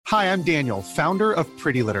Hi, I'm Daniel, founder of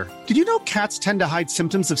Pretty Litter. Did you know cats tend to hide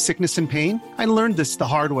symptoms of sickness and pain? I learned this the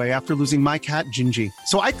hard way after losing my cat, Gingy.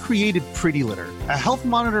 So I created Pretty Litter, a health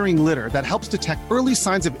monitoring litter that helps detect early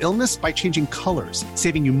signs of illness by changing colors,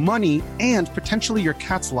 saving you money and potentially your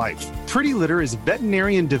cat's life. Pretty Litter is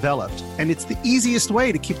veterinarian developed, and it's the easiest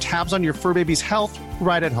way to keep tabs on your fur baby's health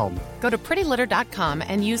right at home. Go to prettylitter.com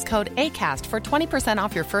and use code ACAST for 20%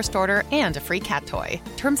 off your first order and a free cat toy.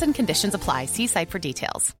 Terms and conditions apply. See site for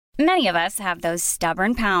details. Many of us have those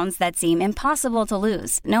stubborn pounds that seem impossible to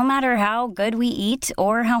lose, no matter how good we eat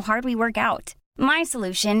or how hard we work out. My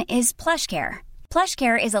solution is PlushCare.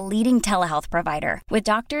 PlushCare is a leading telehealth provider with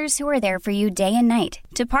doctors who are there for you day and night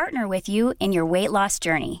to partner with you in your weight loss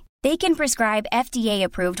journey. They can prescribe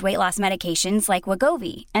FDA-approved weight loss medications like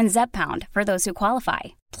Wegovy and Zepbound for those who qualify.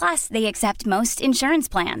 Plus, they accept most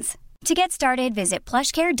insurance plans. To get started, visit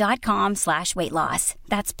plushcare.com/weightloss.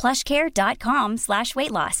 That's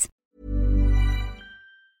plushcare.com/weightloss.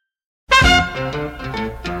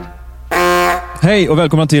 Hej och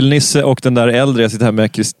välkomna till Nisse och den där äldre. Jag sitter här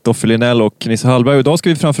med Kristoffer Linell och Nisse Hallberg. Idag ska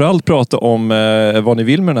vi framförallt prata om vad ni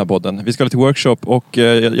vill med den här podden. Vi ska till workshop och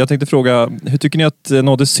jag tänkte fråga, hur tycker ni att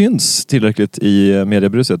Nodde syns tillräckligt i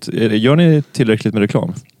mediebruset? Gör ni tillräckligt med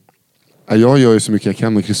reklam? Jag gör ju så mycket jag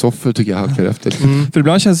kan, men Kristoffer tycker jag halkar efter. För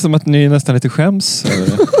ibland känns det som att ni nästan lite skäms.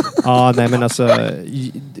 Ja, nej men alltså...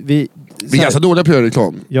 Vi är ganska dåliga på att göra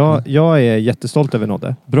reklam. Jag är jättestolt över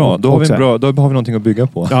Nodde. Bra, då har vi någonting att bygga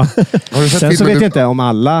på. Ja. Har du sett sen så vet jag inte om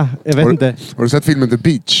alla... inte. Har du sett filmen The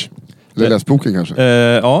Beach? Eller läst boken kanske?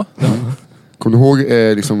 Ja. Kommer du ihåg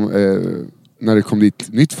när det kom dit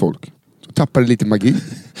nytt folk? Så tappade det lite magi.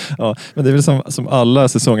 Ja, men det är väl som alla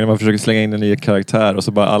säsonger när man försöker slänga in en ny karaktär och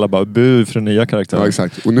så bara alla bara bu för en nya karaktär. Ja,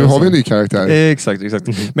 exakt. Och nu har vi en ny karaktär. Exakt. Men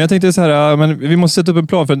jag tänkte så här, men vi måste sätta upp en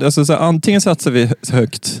plan för alltså, så här, antingen satsar vi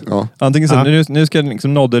högt. Ja. Antingen så här, nu ska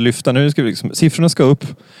liksom Nodde lyfta, nu ska vi liksom, siffrorna ska upp.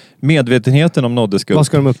 Medvetenheten om Nodde ska upp. Vad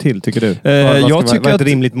ska de upp till, tycker du? Jag tycker vad är ett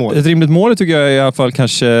rimligt mål? Ett rimligt mål tycker jag är i alla fall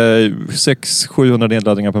kanske 600-700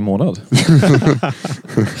 nedladdningar per månad.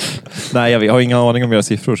 Nej, jag har ingen aning om era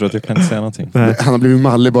siffror så jag kan inte säga någonting. Nej. Han har blivit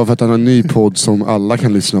mallig bara för att han har en ny podd som alla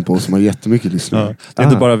kan lyssna på, som har jättemycket lyssnare. Ja, det är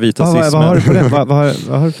inte bara vita cis. Vad har du på det? Vad har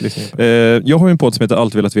du för lyssnare? Jag har ju en podd som heter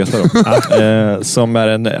Allt velat veta då. Som är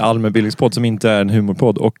en allmänbildningspodd som inte är en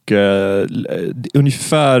humorpodd. Och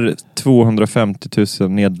ungefär 250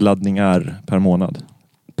 000 nedladdningar per månad.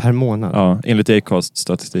 Per månad? Ja, enligt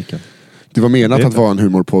Acast-statistiken. Det var menat att vara en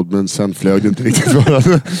humorpodd, men sen flög det inte riktigt.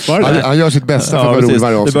 Han gör sitt bästa för att vara rolig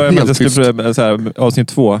varje avsnitt. Det började med att jag skulle så här, avsnitt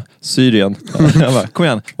 2, Syrien. Jag bara, kom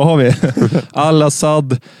igen, vad har vi?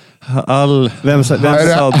 Al-Assad. Här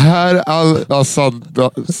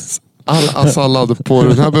Al-Assad på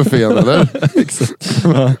den här buffén, eller? Exakt.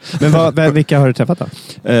 Men vilka har du träffat då?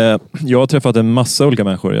 Jag har träffat en massa olika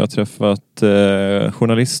människor. Jag har träffat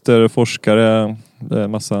journalister, forskare,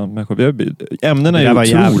 massa människor. Ämnena är ju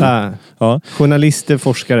otroliga. Ja. Journalister,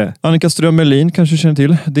 forskare. Annika Ström-Melin kanske känner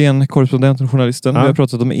till. Det är en korrespondent och journalisten. Ja. Vi har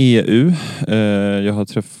pratat om EU. Jag har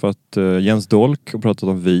träffat Jens Dolk och pratat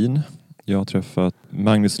om vin. Jag har träffat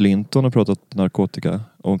Magnus Linton och pratat narkotika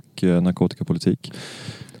och narkotikapolitik.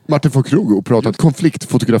 Martin von Krog och pratat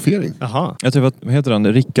konfliktfotografering. Aha. Jag träffat, vad heter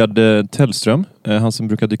han? Rickard Tellström. Han som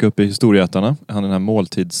brukar dyka upp i Historieätarna. Han är den här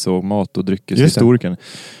måltids- och mat- och dryckeshistorikern.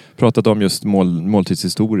 Pratat om just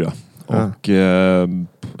måltidshistoria. Och det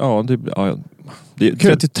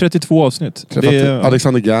är 32 avsnitt.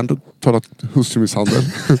 Alexander Gärd och talat hustrumisshandel.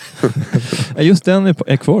 Just den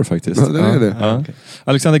är kvar faktiskt. Ja, det är det. Ja. Okay.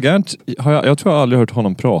 Alexander Gärd, jag tror jag aldrig hört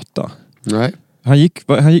honom prata. Nej. Han gick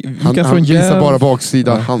från visar bara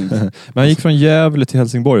baksida hand. Men han gick från Gävle till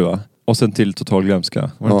Helsingborg, va? Och sen till total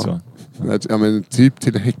glömska. Var det inte så? Ja, men typ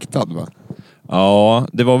till häktad, va? Ja,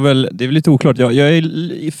 det är väl lite oklart.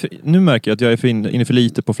 Nu märker jag att jag är inne för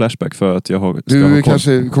lite på Flashback för att jag har... Du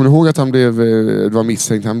kanske kommer ihåg att han var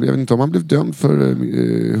misstänkt. Jag vet inte om han blev dömd för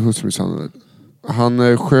hustrumisshandel.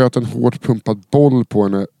 Han sköt en hårt pumpad boll på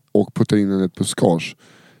henne och puttade in henne i ett buskage.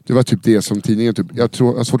 Det var typ det som tidningen typ. Jag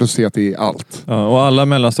har svårt att se att det är allt. Ja, och alla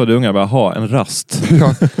mellanstadieungar bara, ha en rast.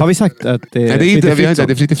 Ja. Har vi sagt att det är... Nej, det är inte Fritte.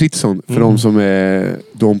 Det är Fritte Fritzson. För de som är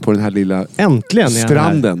de på den här lilla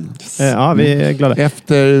stranden. Ja, vi är glada.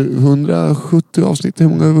 Efter 170 avsnitt, hur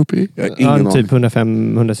många är vi uppe i? Typ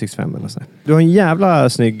 165 eller så. Du har en jävla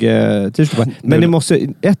snygg t-shirt på. Men det måste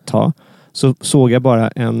så såg jag bara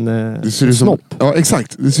en snopp. Ja,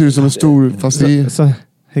 exakt. Det ser ut som en stor... Fast det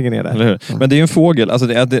hänger ner där. Eller hur? Men det är ju en fågel. Alltså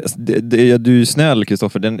du är snäll,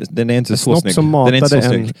 Kristoffer. Den är inte så snygg. Som den är inte så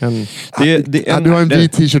snygg. Du har en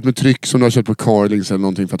vit t-shirt med tryck som du har köpt på Carlings eller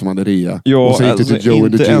någonting för att de hade rea. Ja, och så alltså, Joe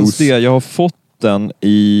inte ens det. Jag har fått den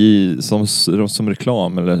som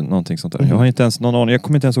reklam eller någonting sånt där. Jag har inte ens någon aning. Jag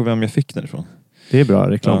kommer inte ens ihåg vem jag fick den ifrån. Det är bra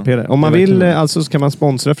reklampelare. Om man vill alltså så kan man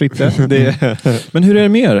sponsra Fritte. Men hur är det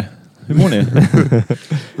mer? Hur mår ni?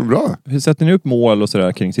 Bra. Hur sätter ni upp mål och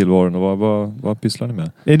sådär kring tillvaron och vad pysslar ni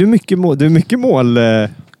med? Är du mycket mål?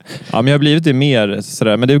 Ja, men jag har blivit det mer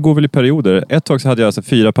sådär. Men det går väl i perioder. Ett tag så hade jag alltså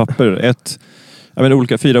 4 papper.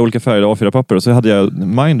 4 olika färger A4-papper. Och så hade jag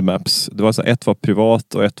mindmaps. Det var så ett var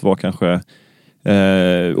privat och ett var kanske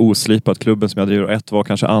oslipat klubben som jag driver. Och ett var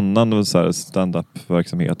kanske annan så här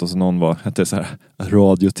stand-up-verksamhet. Och så någon hette så här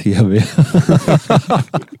radio-tv.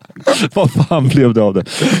 Vad fan blev det av det?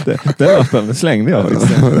 Den appen slängde jag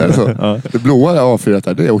faktiskt. Ja. Det blåa A4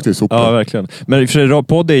 där, det åkte i sopen. Ja, verkligen. Men för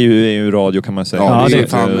podd är ju radio kan man säga. Ja, det är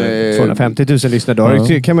fan 250 000 lyssnare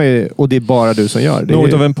dagar kan man ju, och det är bara du som gör det.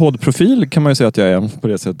 Något av en poddprofil kan man ju säga att jag är på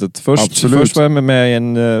det sättet. Först var jag med i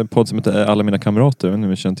en podd som heter Alla mina kamrater. Jag vet inte om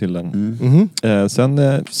jag känner till den.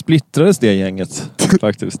 Sen splittrades det gänget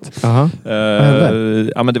faktiskt. Ja,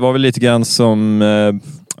 men det var väl lite grann som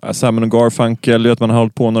Simon och Garfunkel, att man har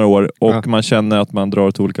hållit på några år och man känner att man drar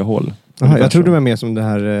åt olika håll. Aha, jag tror du var med som det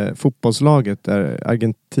här fotbollslaget där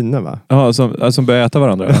Argentina, va? Ja, som börjar äta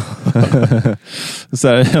varandra. Så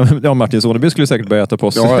här, Martin Soneby skulle säkert börja äta på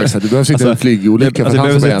oss. Ja, exakt. Det behövs inte en flygolycka för att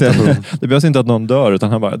han ska börja äta på. Det behövs inte att någon dör, utan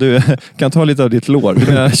han bara, du kan ta lite av ditt lår. Du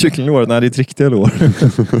menar kycklinglåret? Nej, det är ett riktiga lår.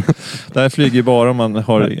 Det här flyger bara om man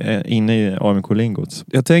har inne i AMK-lingot.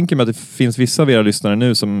 Jag tänker mig att det finns vissa av era lyssnare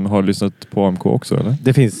nu som har lyssnat på AMK också, eller?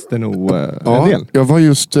 Det finns det nog en del. Jag var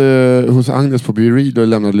just hos Agnes på Be Real och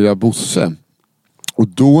lämnade lilla Bosse. Och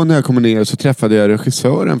då när jag kom ner så träffade jag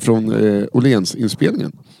regissören från Åhléns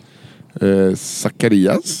inspelningen.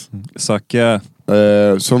 Zacharias. Zacka.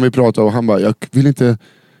 Som vi pratade om. Han bara, jag vill inte...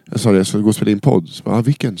 Jag sa det, jag ska gå och spela in podd. Så bara,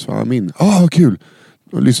 vilken? Så bara, min. Kul!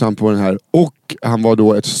 Och lyssnade han på den här. Och han var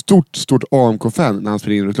då ett stort AMK-fan när han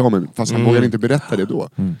spelade in reklamen. Fast han vågade inte berätta det då.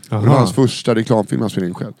 Det var hans första reklamfilm han spelade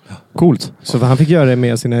in själv. Coolt. Så han fick göra det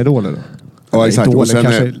med sina idoler då? Ja, exakt. Idoler, och sen,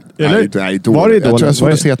 kanske, nej, idol. Var det idol? Jag tror jag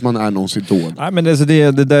svårt att se att man är någons idol. Nej, men alltså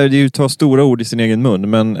det där är ju att ta stora ord i sin egen mun.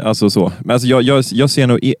 Men alltså så. Men alltså jag ser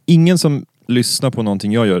nog ingen som lyssnar på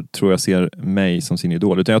någonting jag gör tror jag ser mig som sin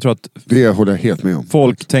idol. Utan jag tror att det håller jag helt med om.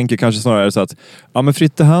 Folk tänker kanske snarare så att ja, men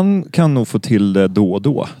Fritte, han kan nog få till det då och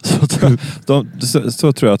då.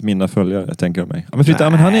 Så tror jag att mina följare tänker om mig. Ja, men Fritte,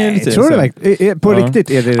 men han är lite... Tror du verkligen? På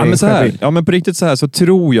riktigt är det men så här. Ja, men på riktigt så här så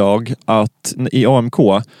tror jag att i AMK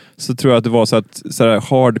så tror jag att det var så att så här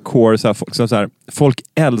hardcore så här, folk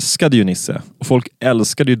älskade ju Nisse och folk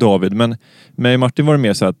älskade ju David, men med Martin var det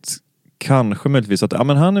mer så att kanske möjligtvis att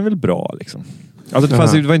men han är väl bra liksom.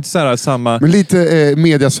 Alltså det var inte så här samma... Men lite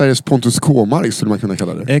Media-Sveriges Pontus Kåmark skulle man kunna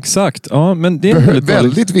kalla det. Exakt, ja, men det är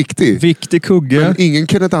väldigt viktig. Viktig kugge. Men ingen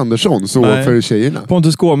Kenneth Andersson så för tjejerna.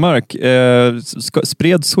 Pontus Kåmark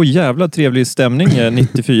spred så jävla trevlig stämning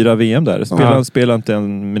 94 VM där. Spelade inte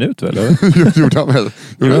en minut väl? Gjorde han väl?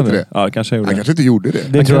 Gjorde han inte det? Ja, kanske han kanske inte gjorde det.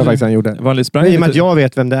 Det tror jag faktiskt han gjorde. I och med att jag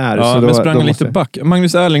vet vem det är. Ja, så men då, sprang då lite back.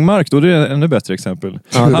 Magnus Erlingmark då, det är ett ännu bättre exempel.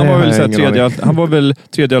 Ja, han var väl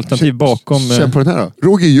tredje alternativ bakom... Känn på den här då.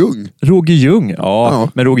 Roger Ljung,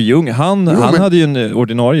 men Roger Ljung, han hade ju en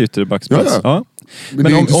ordinarie ytterbacksplats. Ja. Men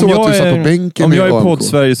om jag är podd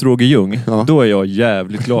Sveriges Roger Ljung, då är jag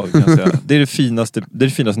jävligt glad kan jag säga. Det är det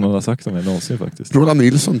finaste någon har sagt om mig någonsin faktiskt. Roland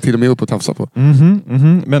Nilsson till och med upp och tafsa på.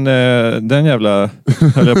 Men den jävla,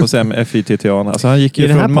 höll jag på att säga med FITTA, alltså han gick ju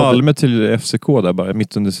från Malmö till FCK där bara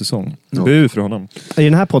mitt under säsong. Bu för honom. I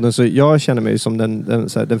den här podden så jag känner mig som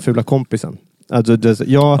den fula kompisen. Alltså, du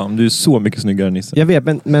är så mycket snyggare än Nisse. Jag vet,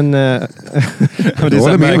 men... du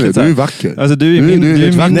är vacker. Alltså, du är min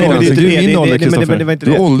ålder.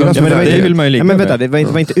 Du åldras med det vill man ju lika men vänta, det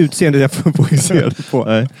var inte utseende jag fokuserade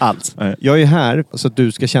på alls. Jag är här så att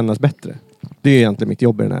du ska kännas bättre. Det är egentligen mitt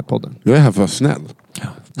jobb i den här podden. Jag är här för att vara snäll.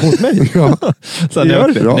 Mot mig? Ja. Så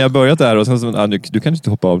när jag börjat där och sen så, du kan inte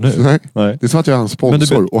hoppa av nu. Nej. Det är så att jag är hans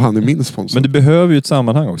sponsor och han är min sponsor. Men du behöver ju ett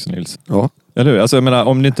sammanhang också, Nils. Ja. Eller hur? Alltså, jag menar,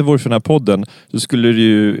 om det inte vore för den här podden så skulle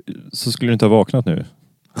du inte ha vaknat nu.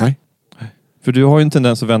 Nej. För du har ju en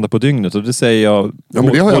tendens att vända på dygnet och det säger jag,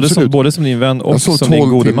 både som din vän och som din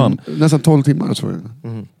gode man. Nästan 12 timmar så.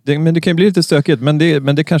 Men det kan ju bli lite stökigt, men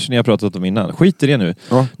det kanske ni har pratat om innan. Skit i det nu.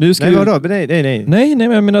 Ja. Nu ska nej, vadå? Nej,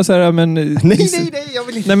 men jag menar så här, men... Nej, jag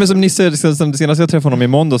vill inte. Nej, men som Nisse, som senast jag träffade honom i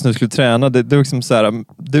måndags när vi skulle träna, det var liksom så här,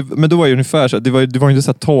 men då var ju ungefär så här, det var ju inte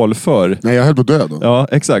så här tal för. Nej, jag höll på att dö då. Ja,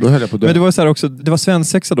 exakt. Då höll jag på att dö. Men det var så här också, det var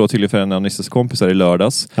svensexa då till för en av Nisses kompisar i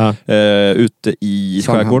lördags. Ute i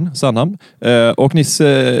skärgården, Sandhamn. Och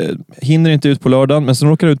Nisse hinner inte ut på lördagen, men så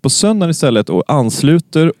åker ut på söndagen istället och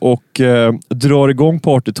ansluter och drar igång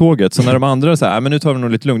partyt i tåget. Så när de andra så här, men nu tar vi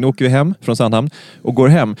nog lite lugnt. Nu åker vi hem från Sandhamn och går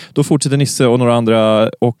hem. Då fortsätter Nisse och några andra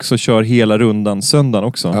också kör hela rundan söndagen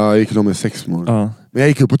också. Ja, jag gick med 6 månader. Ja. Men jag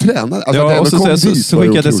gick upp och tränade. Alltså, ja, och så skickade jag ett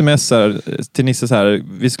otroligt. sms här, till Nisse så här,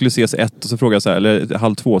 vi skulle ses 1 och så frågade jag så här, eller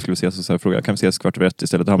 1:30 skulle vi ses och så här, frågade, kan vi ses 1:15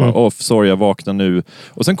 istället? Han bara, sorry, jag vaknar nu.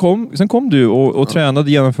 Och sen kom du och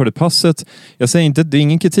tränade, genomförde passet. Jag säger inte, det är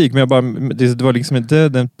ingen kritik, men jag bara, det var liksom inte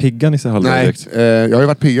den piggan Nisse Hallberg direkt. Nej, jag har ju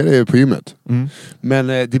varit piggare på gymmet. Men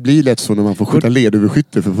det blir lätt så när man får skjuta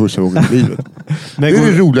ledöverskytte för första gången i livet. Det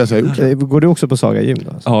är det roligaste jag har gjort. Går du också på Saga gym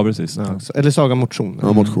då? Alltså? Ja, precis. Ja, eller Saga motion?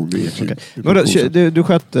 Ja, motion. Det är okay. Du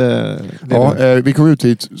sköt... vi kom ut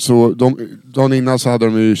hit, så dagen innan så hade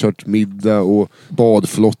de ju kört middag och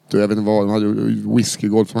badflott och jag vet inte vad, de hade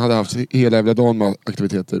whiskygolf, de hade haft hela jävla dagen med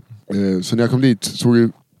aktiviteter. Så när jag kom dit såg ju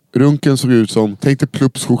runken såg ut som, tänkte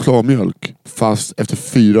Plups chokladmjölk fast efter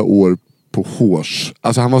 4 år på hårs.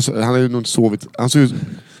 Alltså han hade ju nog sovit, han såg ut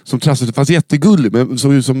som trassligt, fast jättegullig, men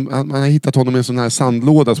såg ut som man har hittat honom i en sån här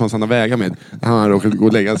sandlåda som han sandar vägar med. Han har råkat gå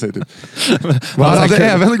och lägga sig typ.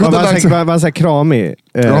 Var han så här kramig?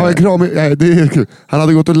 Ja, kramig. Det är kul. Han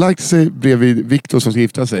hade gått och lagt sig bredvid Viktor som ska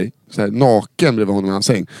gifta sig. Så här, naken bredvid honom i hans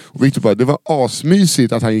säng. Och Viktor bara, det var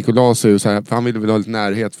asmysigt att han gick och la sig. Och så här, för han ville väl ha lite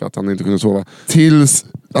närhet för att han inte kunde sova. Tills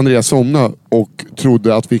Andreas somnade och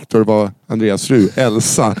trodde att Viktor var Andreas fru,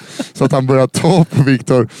 Elsa. Så att han började ta på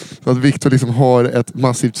Viktor. Så att Viktor liksom har ett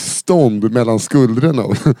massivt stånd mellan skuldrorna.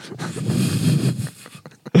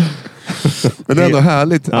 Men det är ändå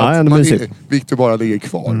härligt att Viktor bara ligger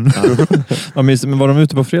kvar. Ja, men var de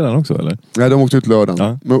ute på fredagen också eller? Nej, de åkte ut lördagen.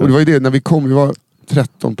 Ja. Men, och det var ju det, när vi kom, vi var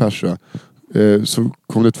 13 personer. Så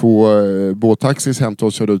kom det 2 båttaxis hem till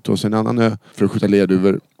oss, körde ut oss en annan ö för att skjuta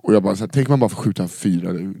lerduvor. Och jag bara så här, tänk man bara får skjuta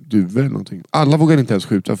 4 duvor eller någonting. Alla vågade inte ens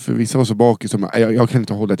skjuta, för vissa var så bakis som jag kan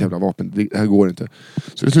inte hålla ett jävla vapen, det här går inte.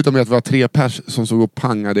 Så det slutade med att det var 3 pers som såg och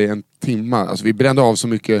pangade en timme. Alltså vi brände av så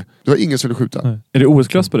mycket, det var ingen som ville skjuta. Nej. Är det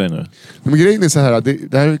OS-klass på dig nu? Men grejen är så här,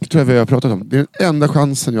 det här tror jag vi har pratat om. Det är den enda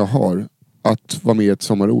chansen jag har att vara med i ett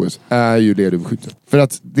sommar-OS är ju lerduvskytte. För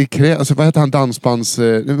att det krävs, alltså vad heter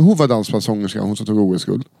han hon var dansbandssångerska, hon som tog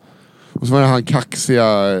OS-guld. Och så var det han kaxiga,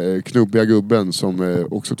 knubbiga gubben som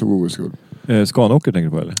också tog OS-guld. Skanåker tänker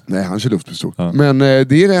du på eller? Nej, han kör luftpistol. Ja. Men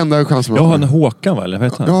det är den enda chansen. Ja, han är Håkan va? Eller vad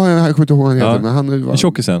heter han? Ja, jag kommer inte ihåg vad han heter. Men han var...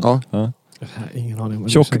 Tjockisen? Ja. Ingen aning.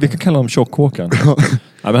 Vi kan kalla honom Tjock-Håkan. Ja,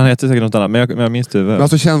 men han heter säkert något annat. Men jag minns det. Men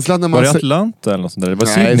alltså känslan när man... Var det Atlanta eller något sånt där? Var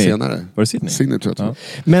Nej, Sydney? Senare. Var det Sydney? Sydney tror jag. Ja.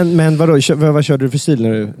 Men vadå? Vad körde du för stil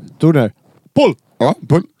när du tog den här? Pull! Ja,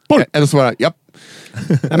 pull. Eller så var det, japp.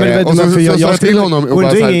 Ja, men och så sa jag till honom och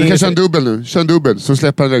bara såhär, du kan köra en dubbel nu. Kör en dubbel. Så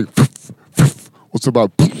släpper han den. Och så bara...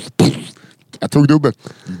 Jag tog dubbel.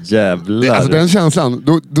 Jävlar. Alltså den känslan,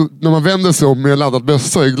 då, när man vänder sig om med laddat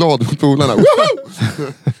bössa och är glad mot polarna.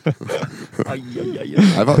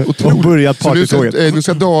 Det var otroligt. Nu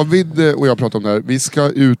ska David och jag prata om det här. Vi ska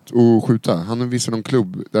ut och skjuta. Han visar någon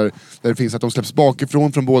klubb där det finns att de släpps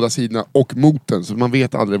bakifrån från båda sidorna och mot den. Så man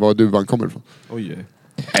vet aldrig var duvan kommer ifrån. Oj.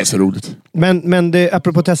 Det är så roligt. Men det,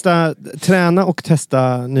 apropå träna och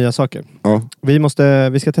testa nya saker. Ja.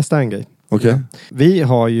 Vi ska testa en grej. Okay. Vi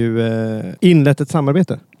har ju inlett ett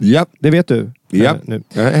samarbete. Ja. Det vet du. Ja. Nu.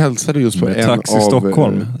 Jag hälsade just på en Taxi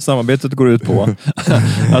Stockholm. Samarbetet går ut på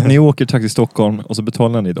att ni åker Taxi Stockholm och så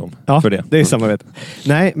betalar ni dem för det. Det är samarbete.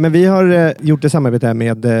 Nej, men vi har gjort ett samarbete här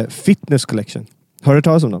med Fitness Collection. Har du hört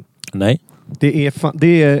talas om dem? Nej. Det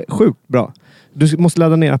är sjukt bra. Du måste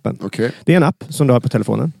ladda ner appen. Okay. Det är en app som du har på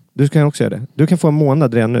telefonen. Du kan också göra det. Du kan få en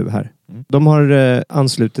månad redan nu här. De har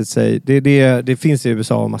anslutit sig. Det finns i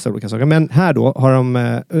USA och massa olika saker. Men här då har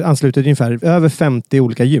de anslutit ungefär över 50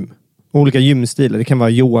 olika gym. Olika gymstilar. Det kan vara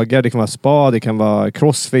yoga, det kan vara spa, det kan vara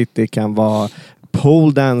crossfit, det kan vara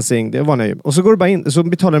pole dancing. Det är vanliga gym. Och så går du bara in, så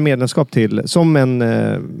betalar du medlemskap till som en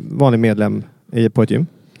vanlig medlem på ett gym.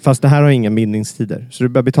 Fast det här har inga bindningstider. Så du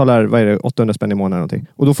bara betalar 800 spänn i månaden någonting.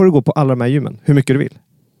 Och då får du gå på alla de här gymmen. Hur mycket du vill.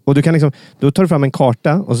 Och du kan liksom, då tar du fram en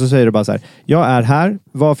karta och så säger du bara så här: jag är här,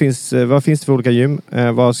 vad finns det för olika gym,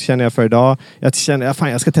 vad känner jag för idag,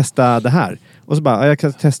 jag ska testa det här. Och så bara, jag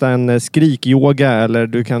kan testa en skrikyoga eller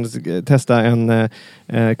du kan testa en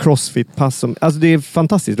crossfit-pass. Alltså det är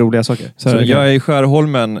fantastiskt roliga saker. Så jag är i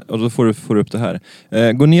Skärholmen och då får du upp det här.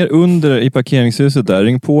 Gå ner under i parkeringshuset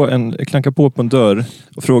där, klanka på en dörr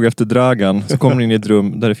och fråga efter Dragan. Så kommer ni in i ett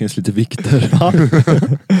rum där det finns lite vikter.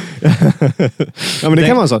 Ja, men det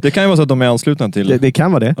kan vara så. Det kan ju vara så att de är anslutna till... Det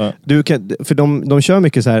kan vara det. Ja. Du kan, för de kör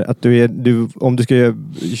mycket så här att om du ska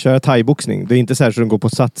köra thai-boxning, det är inte så här så de går på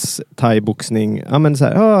sats thai-boxning. Ja, men så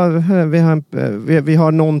här, vi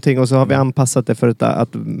har någonting och så har vi anpassat det för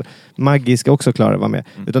att Maggie ska också klara att vara med.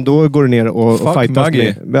 Utan då går du ner och fightas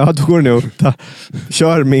Maggie. Ja, då går du ner och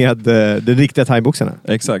kör med de riktiga thai-boxarna.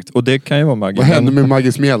 Exakt, och det kan ju vara Maggie. Vad händer med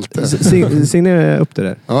Maggies mjälte? Signera upp det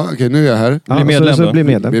där. Ja, okej, nu är jag här. Ja, Bli medlem så då. bli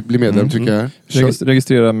medlem. Bli medlem tycker jag. Kör.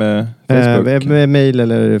 Registrera med Facebook. Med mail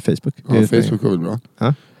eller Facebook. Ja, Facebook var väl bra.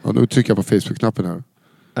 Ja. Ja, då trycker jag på Facebook-knappen här.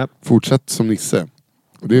 Ja. Fortsätt som Nisse.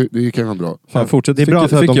 Och det kan vara bra. Fan, fortsätt. Det är bra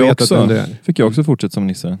för att de vet att du är. Fick jag också fortsätta som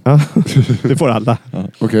Nisse. Ja, det får alla.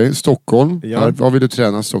 Okej, Stockholm. Ja. Här, vad vill du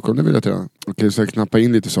träna? Stockholm, det vill jag träna. Okej, så jag knappar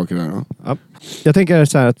in lite saker där då. Ja. Jag tänker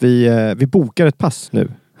så här att vi bokar ett pass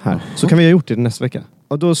nu här. Så kan vi ha gjort det nästa vecka.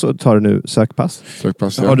 Och då så tar du nu sökpass.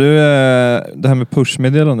 Sökpass, ja. Har du det här med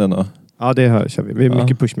push-meddelanden då? Ja, det kör vi. Vi är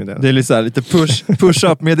mycket push-meddelanden. Det är lite, så här, lite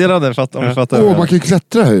push-up-meddelanden om du fattar. Man kan ju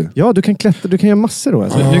klättra här. Ja, du kan klättra. Du kan göra massor då.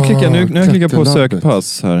 Alltså. Nu klickar jag på klätterlabbet.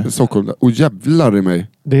 sökpass här. Stockholm. Och jävlar i mig.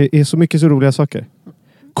 Det är så mycket så roliga saker.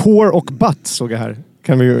 Core och butt såg jag här.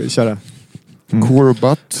 Kan vi ju köra. Core och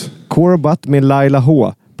butt. Core och butt med Laila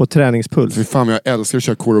H. På träningspuls. Fy fan, jag älskar att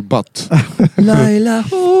köra core och butt.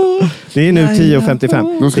 Det är nu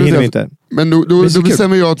 10:55. Det hinner vi inte. Men då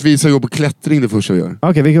bestämmer jag att vi ska gå på klättring det första vi gör.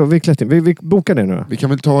 Okej, vi klättring. Vi bokar det nu då. Vi kan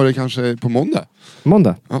väl ta det kanske på måndag?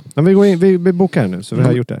 Måndag? Ja. Ja, vi går in, vi bokar nu så vi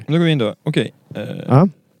har gjort det här. Nu går vi in då. Okej. Ja,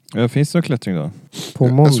 Finns det någon klättring då? på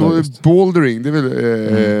Jag måndag. såg just. bouldering, det är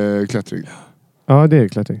väl klättring. Ja, det är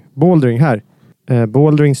klättring. Bouldering här.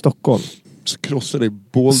 Bouldering Stockholm. Krossa dig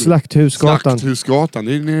bouldering. Slakthusgatan. Slakthusgatan,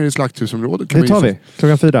 det är nere i slakthusområdet. Det tar vi.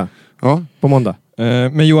 4:00. Ja. På måndag.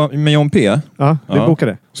 Med John P? Ja, vi bokar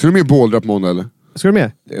det. Ska du med bouldra på måndag eller? Ska du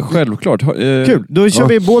med? Självklart. Kul. Då kör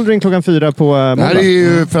vi bouldering 4:00 på Det måndag. här är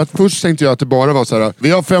ju, för att först tänkte jag att det bara var så här: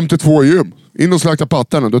 vi har 52 gym. In och slakta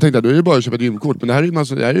pattarna. Då tänkte jag, då är det bara att köpa ett gymkort. Men det här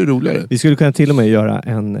är ju roligare. Vi skulle kunna till och med göra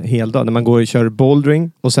en hel dag när man går och kör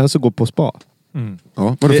bouldering och sen så går på spa.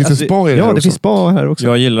 Ja. Men det finns en spa i det här Ja, det också. finns spa här också.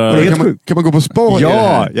 Jag gillar... Det är Kan man gå på spa i det Ja,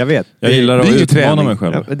 här? jag vet. Jag gillar det är att ingen utmana träning. mig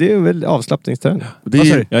själv. Ja, det är väl avslappningsträning. Det Vad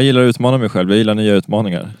sa är, du? Jag gillar att utmana mig själv. Jag gillar nya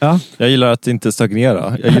utmaningar. Ja. Jag gillar att inte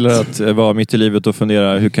stagnera. Jag gillar att vara mitt i livet och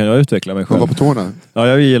fundera, hur kan jag utveckla mig man själv? var på tårna. Ja,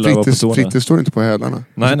 jag gillar att vara på tårna. Fritte står inte på hälarna.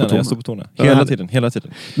 Nej, jag står på tårna. Ja. Hela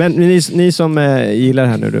tiden. Men ni som gillar det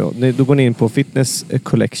här nu då går ni in på Fitness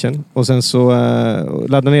Collection och sen så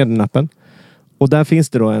laddar ner den appen. Och där finns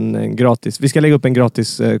det då en gratis... Vi ska lägga upp en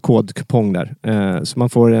gratis kodkupong där. Så man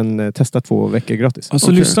får testa 2 veckor gratis.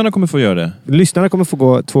 Alltså lyssnarna kommer få göra det? Lyssnarna kommer få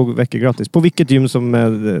gå 2 veckor gratis. På vilket gym som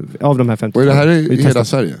av de här 50. Och är det här Vi i testar. hela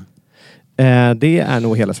Sverige? Det är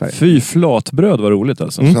nog hela Sverige. Fy flatbröd, vad roligt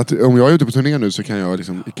alltså. Så att, om jag är ute på turné nu så kan jag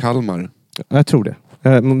liksom i Kalmar. Jag tror det.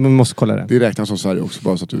 Man måste kolla det. Det räknas som Sverige också,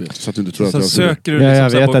 bara så att du vet. Så att du inte tror Så att jag... söker du Ja, jag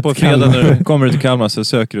liksom, vet så här, på att fredag Kalmar- när du kommer till Kalmar så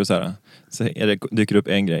söker du så här. Så dyker upp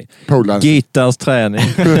en grej. Polans. Gittans träning.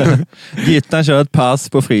 Gittan kör ett pass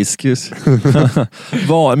på Friskis.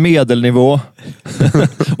 Medelnivå.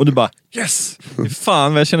 Och du bara yes!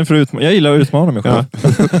 Fan vad jag känner för utmaning. Jag gillar att utmana mig själv.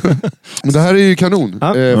 Men det här är ju kanon.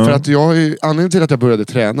 Ja. För att anledningen till att jag började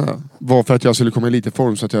träna var för att jag skulle komma i lite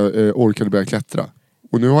form så att jag orkade börja klättra.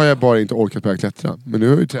 Och nu har jag bara inte orkat börja klättra. Men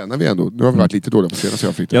nu tränar vi ändå. Nu har vi varit lite dåliga på senast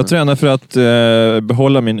jag fick Jag tränar för att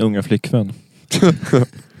behålla min unga flickvän.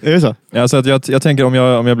 Är det så? Ja, så att jag tänker om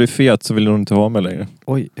jag blir fet så vill hon inte ha mig längre.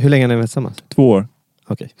 Oj, hur länge är ni tillsammans? 2 år.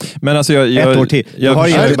 Okej. Men alltså jag 1 år till. Du har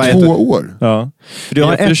Det här bara är ett 2 år. år. Ja. Du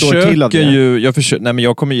har 1 år till av det. Nej,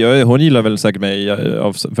 men hon gillar väl säkert mig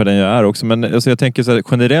för den jag är också. Men alltså, jag tänker så här,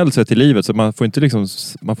 generellt sett i livet så man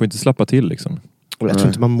får inte slappa till liksom. Och jag tror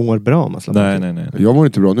inte man mår bra om man slappar till. Nej. Jag mår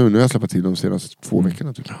inte bra nu. Nu har jag släppt till de senaste 2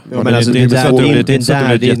 veckorna typ. Ja, men alltså, det är inte så att du blir det är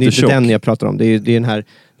inte jättetjock. den jag pratar om. Det är den här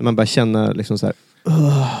när man bara känner liksom så här.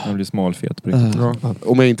 Man blir smalfet på riktigt. Ja.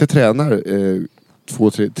 Om jag inte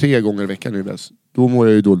tränar 3 gånger i veckan är det bäst. Då mår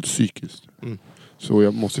jag ju dåligt psykiskt. Så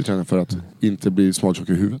jag måste träna för att inte bli smaltjock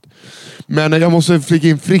i huvudet. Men jag måste flika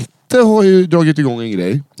in, Fritte har ju dragit igång en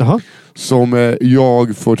grej. Jaha. Som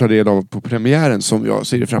jag får ta del av på premiären, som jag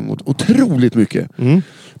ser fram emot otroligt mycket.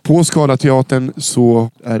 På Scalateatern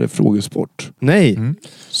så är det frågesport. Nej.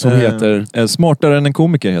 Som heter... Smartare än en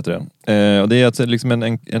komiker heter det. Och det är alltså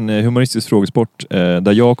liksom en humoristisk frågesport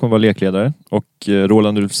där jag kommer vara lekledare och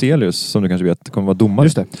Roland Ulfzelius, som du kanske vet, kommer vara domare.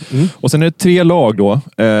 Just det. Och sen är det 3 lag då.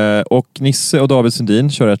 Och Nisse och David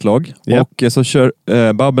Sundin kör ett lag. Ja. Och så kör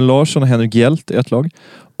Babben Larsson och Henrik Hjelt ett lag.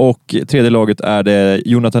 Och 3:e laget är det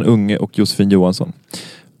Jonathan Unge och Josefin Johansson.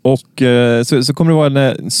 Och så kommer det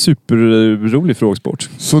vara en superrolig frågesport.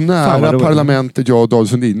 Så nära parlamentet jag och David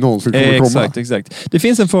Sundin någonsin kommer komma. Exakt. Det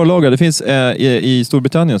finns en förlaga. Det finns, i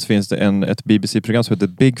Storbritannien så finns det ett BBC-program som heter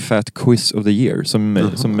Big Fat Quiz of the Year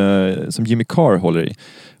som Jimmy Carr håller i.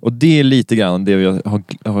 Och det är lite grann det vi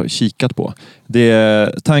har kikat på.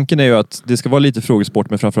 Tanken är ju att det ska vara lite frågesport,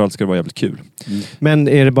 men framförallt ska det vara jävligt kul. Mm. Men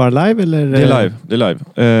är det bara live? Eller? Det är live.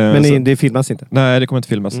 Men det filmas inte? Nej, det kommer inte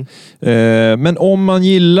filmas. Men om man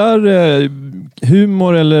gillar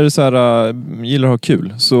humor eller gillar att ha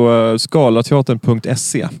kul, så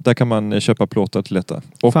skalateatern.se, där kan man köpa plåtar till detta.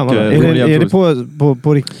 Och, fan vad bra. Är det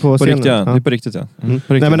på scenen? Det är på riktigt, ja. Mm.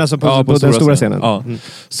 Nej, men alltså på den stora scenen. Ja.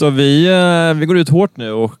 Så vi går ut hårt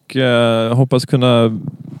nu och hoppas kunna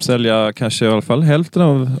sälja kanske i alla fall hälften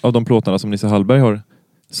av de plåtarna som Nisse Hallberg har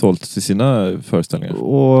sålt till sina föreställningar.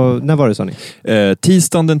 Och när var det, sa ni?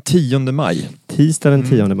 Tisdagen den 10 maj. Tisdagen den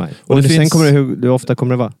 10 maj. Och sen hur ofta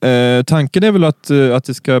kommer det vara? Tanken är väl att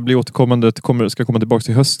det ska bli återkommande, ska komma tillbaka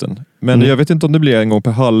till hösten. Men jag vet inte om det blir en gång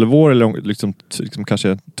per halvår eller liksom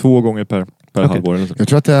kanske 2 gånger per halvår. Eller så. Jag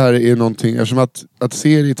tror att det här är någonting, eftersom att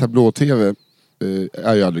se i tablå-tv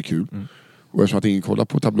är ju aldrig kul. Och eftersom att ingen kollar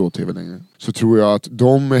på tablå-tv längre, så tror jag att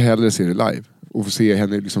de hellre ser det live. Och få se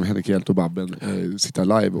Henrik Hjelt och Babben sitta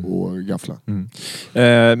live och gaffla.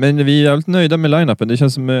 Men vi är jävligt nöjda med line-upen. Det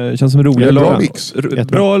känns som roliga bra mix.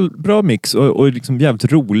 Bra mix och liksom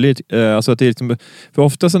jävligt roligt. Alltså att det är liksom, för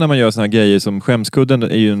ofta så när man gör såna här grejer som Skämskudden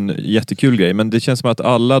är ju en jättekul grej. Men det känns som att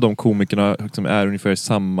alla de komikerna liksom är ungefär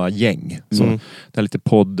samma gäng. Så det är lite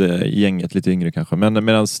podd-gänget, lite yngre kanske. Men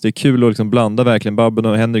medan det är kul att liksom blanda verkligen Babben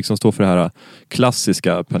och Henrik som står för det här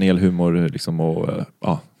klassiska panelhumor liksom och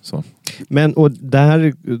så. Men och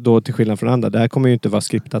där då, till skillnad från andra, där kommer ju inte vara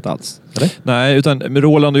skriptat alls, eller? Nej, utan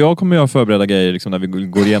Roland och jag kommer ju ha förberedda grejer liksom, när vi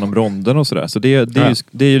går igenom ronden och sådär. Så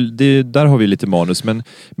där har vi lite manus.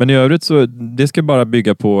 Men i övrigt så det ska bara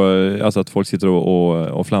bygga på alltså att folk sitter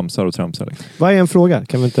och flamsar och tramsar. Liksom. Vad är en fråga?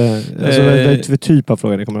 Kan vi inte... Alltså, vad är det för typ av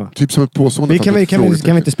fråga det kommer att vara? Typ som ett påstående. Kan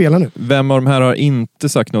vi inte spela nu? Vem av de här har inte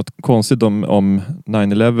sagt något konstigt om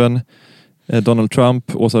 9/11? Donald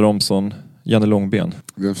Trump, Åsa Romson, Janne Långben.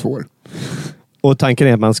 Vem får? Och tanken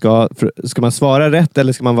är att man ska man svara rätt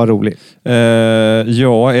eller ska man vara rolig?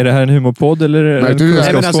 Ja, är det här en humorpodd eller?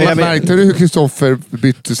 Märkte du hur Kristoffer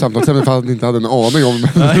bytte samtalsämne för att han inte hade en aning om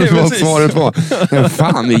vad svaret var? Men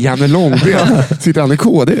fan, Janne Långben, sitter han i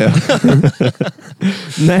KD?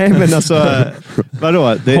 Nej, men alltså,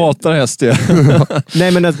 vadå? Hatar häst.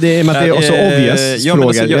 Nej, men det är också obvious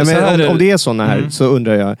frågor. Om det är såna här så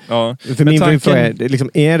undrar jag. Ja. För min fråga är, liksom,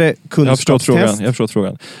 är det kunskapstest? Jag förstår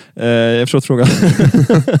frågan.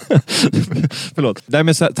 Förlåt. Nej,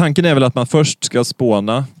 men tanken är väl att man först ska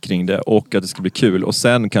spåna kring det och att det ska bli kul och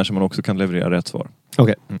sen kanske man också kan leverera rätt svar.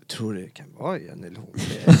 Okej. Tror det kan vara Janne Långben?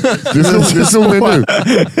 Det slog mig nu.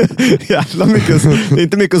 Jävla mycket. Det är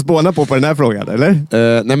inte mycket att spåna på den här frågan, eller?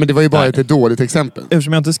 Nej, men det var ju bara ett dåligt exempel.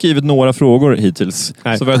 Eftersom jag inte skrivit några frågor hittills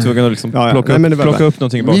så var jag tvungen att liksom plocka upp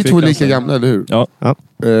någonting bak. Ni två är lika gamla, eller hur? Ja.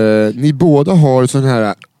 Ni båda har sån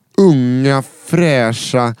här unga,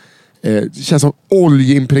 fräscha, det känns som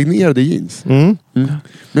oljeimpregnerade jeans.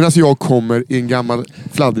 Men alltså jag kommer i en gammal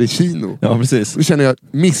fladdrig chino. Ja, precis. Då känner jag,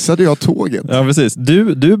 missade jag tåget? Ja, precis.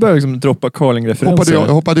 Du börjar liksom droppa Carling-referenser.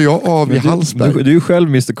 Hoppade jag av i Hallsberg? Du är ju själv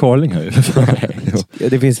Mr. Carling här.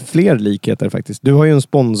 Det finns fler likheter faktiskt. Du har ju en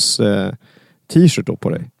spons-t-shirt då på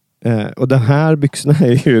dig. Och de här byxorna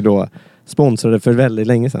är ju då sponsrade för väldigt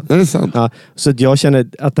länge sedan. Det är sant. Ja, så att jag känner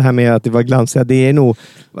att det här med att det var glansiga,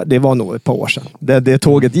 det var nog ett par år sedan. Det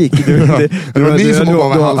tåget gick. Det var ni som var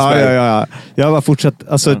Hallsberg. Ja. Jag var fortsatt,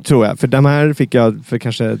 tror jag. För de här fick jag för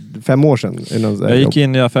kanske 5 år sedan. Jag gick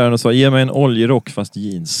in i affären och sa, ge mig en oljerock fast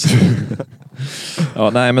jeans.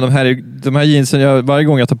 Nej, men de här jeansen, varje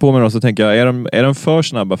gång jag tar på mig dem så tänker jag, är de för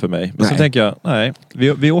snabba för mig? Men så tänker jag, nej,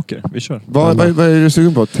 vi åker, vi kör. Vad är du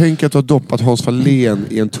sugen på? Tänk att du har doppat Hans Fahlén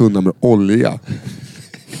i en tunna med olja.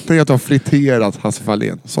 Tänk att du har friterat Hasse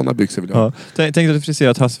Fahlén. Sådana byxor vill jag ha. Tänk att du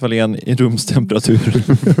friterat Hasse Fahlén i rumstemperatur.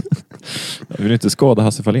 Jag vill inte skada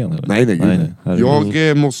Hasse Fahlén. Eller? Nej.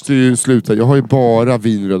 Jag måste ju sluta. Jag har ju bara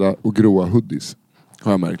vinröda och gråa hoodies.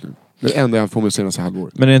 Har jag märkt nu. Det enda jag får med senaste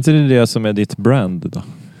halvåret. Men är inte det som är ditt brand då?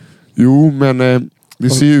 Jo, men det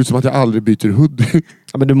ser ju ut som att jag aldrig byter hoodie.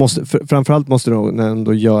 Ja, men du måste, framförallt måste du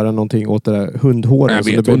ändå göra någonting åt det där hundhåret. Jag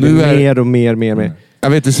vet, så det blir mer. Jag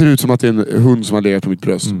vet, det ser ut som att det är en hund som har legat på mitt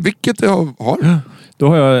bröst. Vilket jag har. Då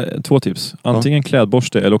har jag 2 tips. Antingen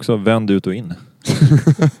klädborste eller också vänd ut och in.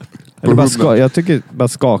 Eller jag tycker bara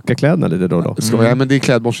skaka kläderna lite då. Ja, men det är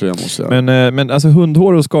klädborste jag måste göra. Men alltså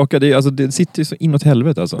hundhår och skaka, det sitter ju så inåt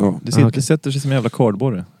helvete alltså. Det sätter sig som en jävla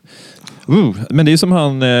kardborre. Men det är som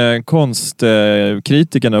han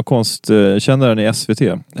konstkritikerna och konstkännaren i SVT.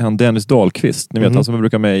 Han Dennis Dahlqvist. Ni vet han som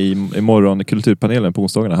brukar med i morgon i kulturpanelen på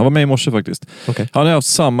onsdagarna. Han var med i morse faktiskt. Okay. Han har haft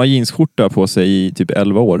samma jeansskjorta på sig i typ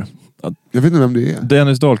 11 år. Jag vet inte vem det är.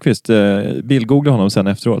 Dennis Dahlqvist. Bildgoogla honom sen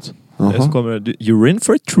efteråt. Så kommer det, you're in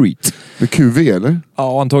for a treat. Med QV eller?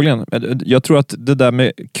 Ja, antagligen. Jag tror att det där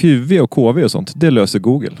med QV och KV och sånt, det löser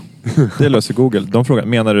Google. De frågar,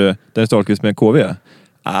 menar du Dennis Dahlqvist med KV?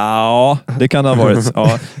 Ja, det kan ha varit.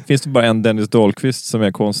 Ja, finns det bara en Dennis Dahlqvist som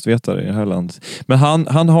är konstvetare i det här landet. Men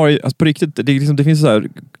han har ju, alltså på riktigt, det finns så här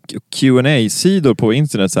Q&A-sidor på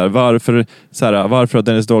internet. Så här, varför har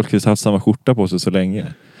Dennis Dahlqvist haft samma skjorta på sig så länge?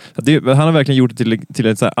 Han har verkligen gjort det till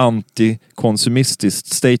ett så här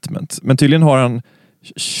antikonsumistiskt statement. Men tydligen har han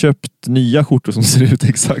köpt nya skjortor som ser ut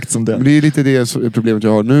exakt som den. Men det är lite det problemet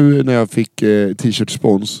jag har. Nu när jag fick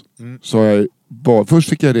t-shirt-spons så har jag först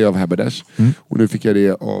fick jag det av Haberdash och nu fick jag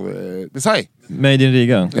det av Desai. Made in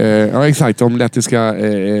Riga. Ja exakt, de lettiska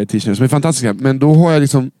t-shirts som är fantastiska. Men då har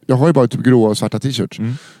jag har ju bara typ gråa och svarta t-shirts.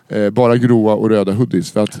 Bara gråa och röda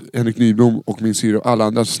hoodies. För att Henrik Nyblom och min syra och alla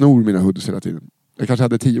andra snor mina hoodies hela tiden. Jag kanske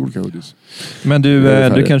hade 10 olika hoodies. Men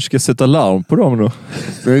du kanske ska sätta larm på dem då?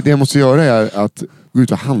 Det jag måste göra är att gå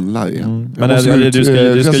ut och handla igen. Men du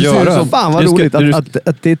ska göra... Fan vad roligt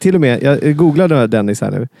att det är till och med... Jag googlade Dennis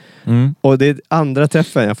här nu. Och det andra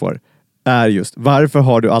träffen jag får är just, varför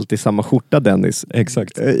har du alltid samma skjorta, Dennis?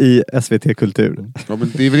 Exakt. I SVT Kultur. Ja,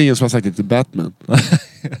 men det är väl ingen som har sagt det till Batman?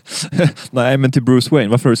 Nej, men till Bruce Wayne.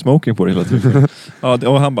 Varför har du smoking på det hela tiden?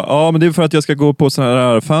 Och han bara, men det är för att jag ska gå på såna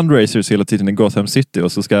här fundraisers hela tiden i Gotham City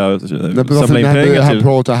och så ska jag samla in pengar till...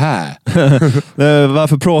 Prata här?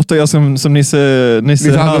 Varför pratar jag som Nisse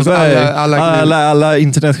Hallberg? Alla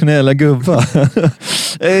internationella gubbar.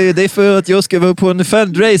 Det är för att jag ska vara på en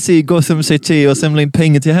fundraiser i Gotham City och samla in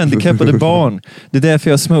pengar till handikappade barn. Det är därför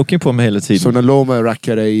jag har smoking på mig hela tiden. Så när Loma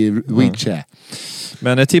rackare i WeChat.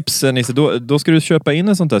 Men ett tips, Nisse, då ska du köpa in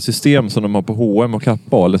en sånt här system som de har på H&M och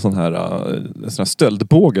Kappa, eller sån här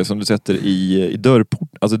stöldbåge som du sätter i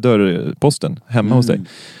dörrposten hemma hos dig.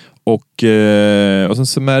 Och sen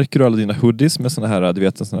så märker du alla dina hoodies med såna här, du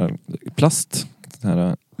vet, en sån här plast. Sån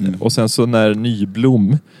här, och sen så när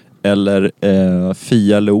Nyblom eller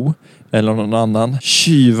Fia Lo eller någon annan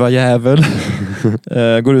tjuvajävel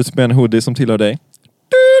går ut med en hoodie som tillhör dig.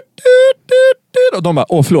 Och de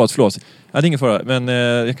bara, förlåt. Ja, det är ingen fara, men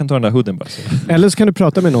jag kan ta den där hoodien bara. Så. Eller så kan du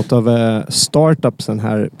prata med något av startupsen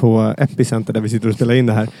här på Epicenter där vi sitter och spelar in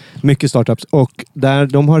det här. Mycket startups. Och där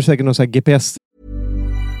de har säkert någon sån här GPS.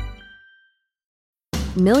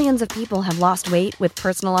 Millions of people have lost weight with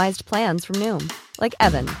personalized plans from Noom. Like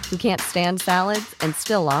Evan, who can't stand salads and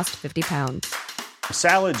still lost 50 pounds.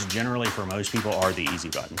 Salads generally for most people are the easy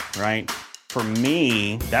button, right? For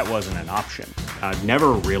me, that wasn't an option. I never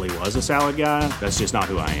really was a salad guy. That's just not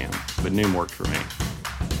who I am. But Noom worked for me.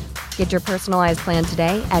 Get your personalized plan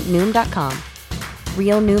today at Noom.com.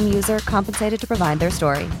 Real Noom user compensated to provide their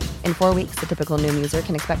story. In 4 weeks, the typical Noom user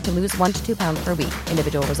can expect to lose 1 to 2 pounds per week.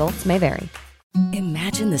 Individual results may vary.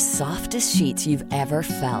 Imagine the softest sheets you've ever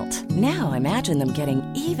felt. Now imagine them getting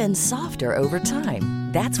even softer over time.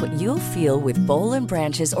 That's what you'll feel with Boll &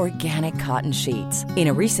 Branch's organic cotton sheets. In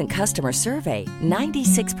a recent customer survey,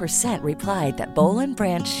 96% replied that Boll &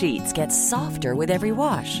 Branch sheets get softer with every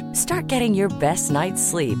wash. Start getting your best night's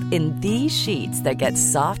sleep in these sheets that get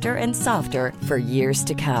softer and softer for years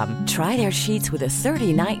to come. Try their sheets with a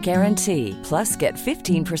 30-night guarantee. Plus, get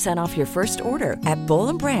 15% off your first order at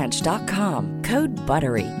bollandbranch.com. Code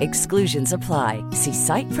BUTTERY. Exclusions apply. See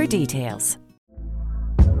site for details.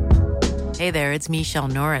 Hey there, it's Michelle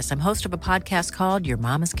Norris. I'm host of a podcast called Your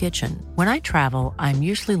Mama's Kitchen. When I travel, I'm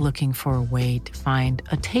usually looking for a way to find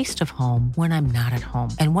a taste of home when I'm not at home.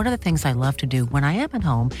 And one of the things I love to do when I am at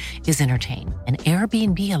home is entertain. And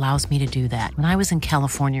Airbnb allows me to do that. When I was in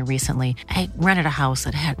California recently, I rented a house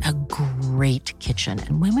that had a great kitchen.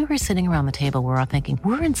 And when we were sitting around the table, we were all thinking,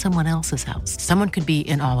 we're in someone else's house. Someone could be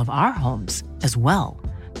in all of our homes as well.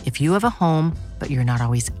 If you have a home, but you're not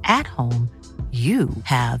always at home, you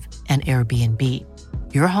have an Airbnb.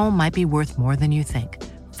 Your home might be worth more than you think.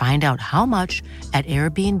 Find out how much at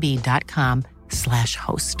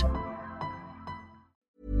airbnb.com/host.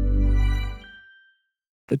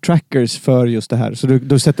 Trackers för just det här. Så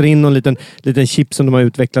du sätter in någon liten chip som de har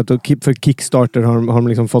utvecklat och för Kickstarter har de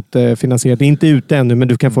liksom fått finansierat. Det är inte ute ännu, men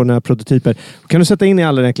du kan få några prototyper. Kan du sätta in i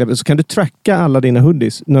alla den så kan du tracka alla dina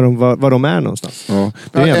hoodies när var de är någonstans. Ja.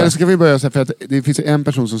 Eller ska vi börja säga, för att det finns en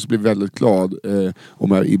person som blir väldigt glad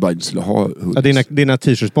om jag i Biden skulle ha hoodies. Ja, dina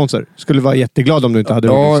t-shirt-sponsor skulle vara jätteglad om du inte hade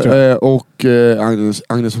hoodies. Ja, och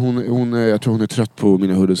Agnes hon jag tror hon är trött på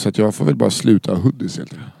mina hoodies, så att jag får väl bara sluta ha hoodies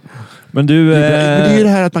egentligen. Men du... Men det är ju det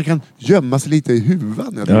här att man kan gömma sig lite i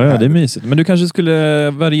huvan. Ja, det är mysigt. Men du kanske skulle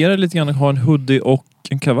variera lite grann och ha en hoodie och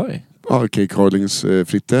en kavaj. Okej, Carlings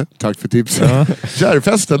Fritte. Tack för tipset. Ja.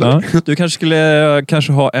 Kärfest eller? Ja. Du kanske skulle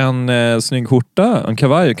ha en snygg skjorta, en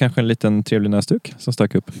kavaj och kanske en liten trevlig näsduk som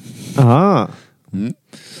stack upp. Aha.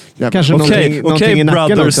 Kanske någonting i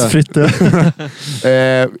nacken brothers också. Fritte.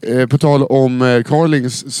 På tal om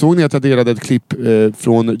Carlings, såg ni att jag delade ett klipp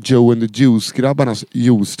från Joe and the Juice-grabbarnas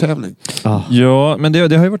juice-tävling? Ja, men det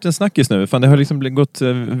har ju varit en snackis nu. Fan, det har liksom gått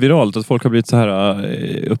viralt att folk har blivit så här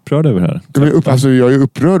upprörda över det här. Alltså, jag är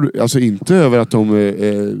upprörd, alltså inte över att de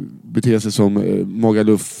beter sig som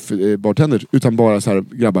Magaluf-bartenders, utan bara så här,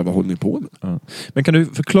 grabbar, vad håller ni på med? Ja. Men kan du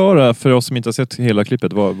förklara för oss som inte har sett hela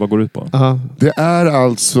klippet, vad går det ut på? Det är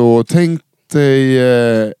alltså, tänk dig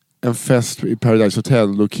en fest i Paradise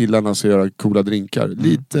Hotel då killarna ska göra coola drinkar.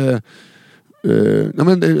 Lite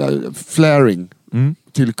flaring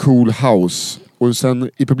till cool house. Och sen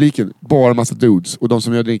i publiken bara massa dudes. Och de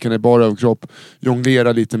som gör drinkarna är bara överkropp.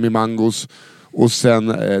 Jonglerar lite med mangos. Och sen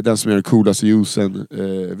den som gör den coolaste juicen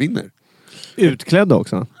vinner. Utklädda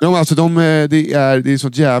också? Ja, men alltså det är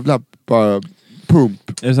sånt jävla bara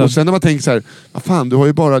pump. Och sen när man tänker så här, vad fan, du har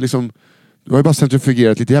ju bara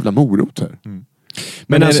centrifugerat lite jävla morot här.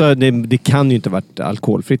 Men alltså, det kan ju inte varit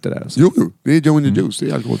alkoholfritt det där. Alltså. Jo, det är Joe and the Juice, det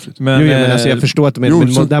är alkoholfritt. Men alltså, jag förstår att det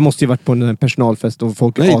här måste ju varit på en personalfest och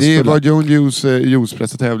folk nej, det var Joe and the Juice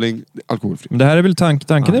juicepressatävling, alkoholfritt. Men det här är väl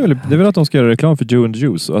tanken är väl att de ska göra reklam för Joe and the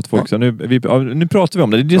Juice och att folk så nu pratar vi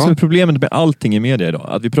om det. Det är det som är problemet med allting i media idag.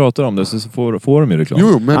 Att vi pratar om det så får de ju reklam.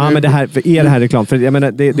 Jo, men men det här är det här reklam för jag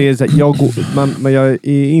menar det är så här, jag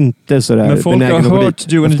är inte så där. Men folk har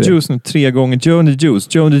hört Joe and the Juice nu 3 gånger. Joe and the Juice,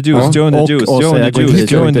 Joe and the Juice, Joe and the Juice,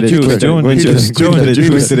 Joe and the Juice.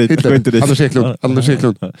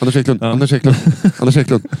 Anders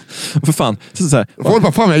Eklund. För fan. Folk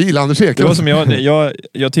bara, fan jag gillar Anders Eklund. Det var som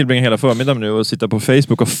jag tillbringar hela förmiddagen nu och sitta på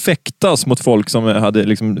Facebook och fäktas mot folk som hade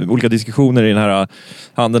liksom olika diskussioner i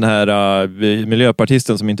den här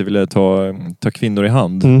miljöpartisten som inte ville ta kvinnor i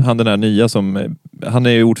hand. Han den här nya han är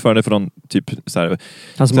ju ordförande för någon typ så här,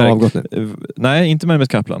 han som har avgått nu. Nej, inte Mehmet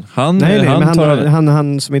Kaplan.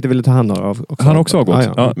 Han som inte ville ta hand av också. Han också har gått.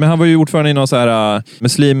 Ja, men han var ju ordförande i någon så här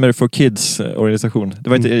Muslimer for Kids organisation. Det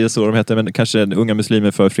var inte så de hette, men kanske unga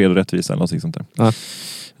muslimer för fred och rättvisa eller något sånt där. Ja.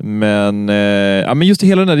 Men just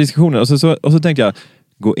hela den här diskussionen och så tänkte jag,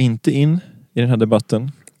 gå inte in i den här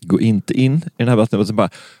debatten. Gå inte in i den här debatten. Och så bara,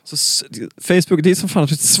 Facebook, det är som fan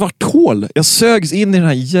ett svart hål. Jag sögs in i den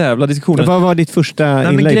här jävla diskussionen. Vad var ditt första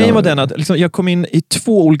inlägg? Men grejen var den att liksom, jag kom in i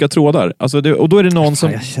 2 olika trådar. Alltså och då är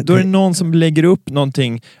det någon som lägger upp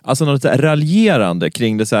någonting, alltså något raljerande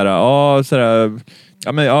kring det så här.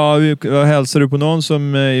 Hälsar du på någon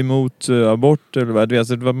som är emot abort eller vad?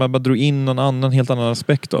 Alltså, man bara drog in någon helt annan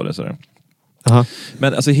aspekt av det så där. Aha.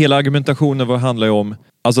 Men alltså hela argumentationen handlar ju om,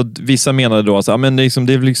 alltså vissa menade då alltså, men det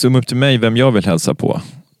är liksom upp till mig vem jag vill hälsa på.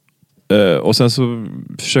 Och sen så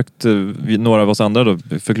försökte några av oss andra då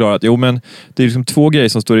förklara att men det är liksom 2 grejer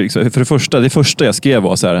som står liksom, för det första jag skrev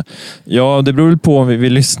var så här: ja, det beror väl på om vi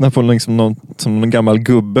vill lyssna på liksom någon som en gammal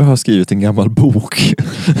gubbe har skrivit en gammal bok.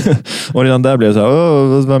 Och redan där blev det så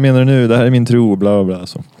här, vad menar du nu? Det här är min tro, bla bla bla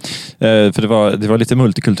så. För det var lite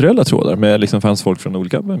multikulturella trådar med liksom fanns folk från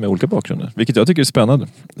med olika bakgrunder, vilket jag tycker är spännande.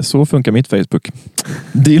 Så funkar mitt Facebook.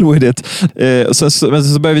 Deal with it.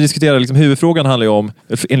 Så börjar vi diskutera liksom, huvudfrågan handlar ju om,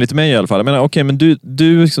 enligt mig i alla fall. Jag menar, okej, men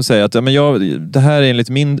du liksom säger att det här är enligt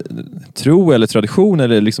min tro eller tradition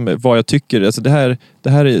eller liksom vad jag tycker. Alltså det här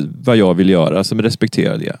är vad jag vill göra, alltså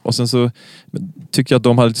respektera det. Och sen så tycker jag att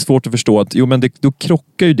de har lite svårt att förstå att då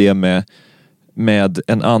krockar ju det med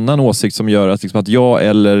en annan åsikt som gör att, liksom, att jag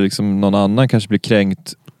eller liksom någon annan kanske blir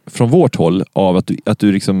kränkt från vårt håll av att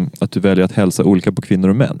du väljer att hälsa olika på kvinnor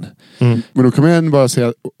och män. Men då kan man bara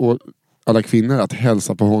säga alla kvinnor att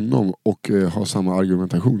hälsa på honom och ha samma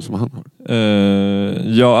argumentation som han har.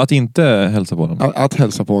 Att inte hälsa på honom. Att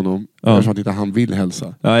hälsa på honom. Jag tror att inte han vill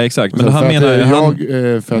hälsa. Ja, exakt. Men han menar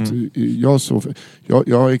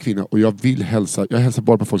jag är kvinna och jag vill hälsa. Jag hälsar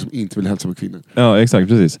bara på folk som inte vill hälsa på kvinnor. Ja, exakt,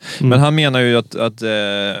 precis. Men han menar ju att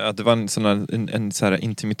det var en sån här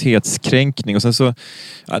intimitetskränkning och sen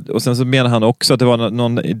så menar han också att det var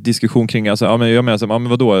någon diskussion kring men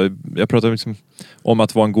vadå? Jag pratar liksom om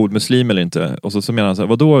att vara en god muslim eller inte. Och så menar han så här,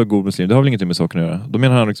 vadå god muslim? Det har väl ingenting med saken att göra. Då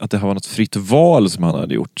menar han att det var något fritt val som han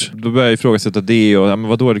hade gjort. Då börjar jag ifrågasätta det och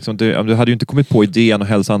vadå liksom, du hade ju inte kommit på idén att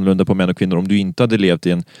hälsa annorlunda på män och kvinnor om du inte hade levt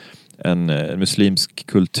i en muslimsk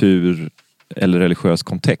kultur eller religiös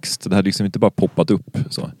kontext. Det hade liksom inte bara poppat upp.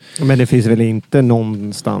 Så. Men det finns väl inte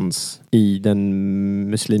någonstans i den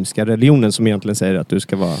muslimska religionen som egentligen säger att du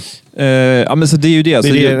ska vara... Ja, men så det är ju det.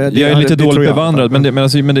 Alltså, jag är lite dåligt bevandrad. Men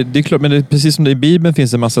det är klart, men precis som det i Bibeln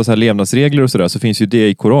finns en massa så här levnadsregler och sådär, så finns ju det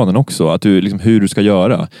i Koranen också. Att du, liksom, hur du ska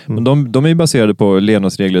göra. Men de är ju baserade på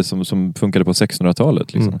levnadsregler som funkade på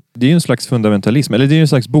 1600-talet. Liksom. Det är ju en slags fundamentalism. Eller det är ju en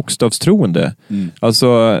slags bokstavstroende.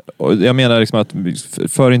 Alltså, jag menar liksom att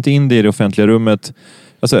för inte in det i det offentliga rummet.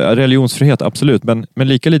 Alltså religionsfrihet, absolut. Men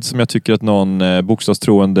lika lite som jag tycker att någon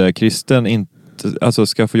bokstavstroende kristen inte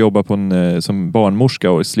ska få jobba på som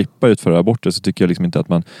barnmorska och slippa utföra aborter, så tycker jag liksom inte att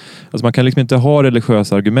man kan liksom inte ha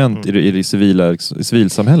religiösa argument i det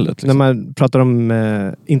civilsamhället. Liksom. När man pratar om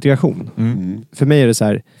integration. För mig är det så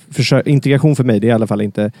här, integration för mig, det är i alla fall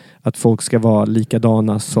inte att folk ska vara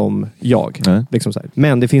likadana som jag. Liksom så här.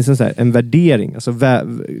 Men det finns en värdering, alltså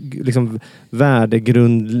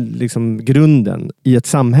värdegrund, liksom grunden i ett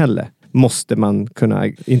samhälle måste man kunna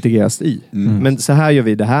integreras i. Men så här gör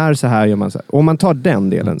vi det här, så här gör man så här. Om man tar den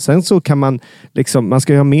delen, sen så kan man man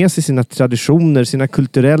ska ha med sig sina traditioner, sina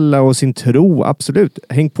kulturella och sin tro, absolut.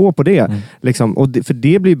 Häng på det. Liksom. Och för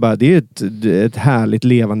det blir bara, det är ett härligt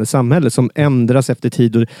levande samhälle som ändras efter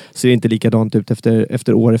tid och ser inte likadant ut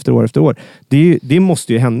efter år. Det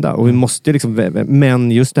måste ju hända och vi måste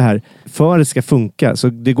men just det här, för att det ska funka, så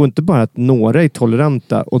det går inte bara att några är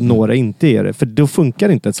toleranta och några inte är det, för då funkar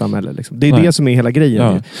inte ett samhälle. Det är det som är hela grejen.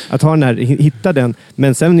 Ja. Att ha den här, hitta den,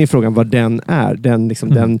 men sen är frågan vad den är.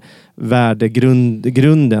 Den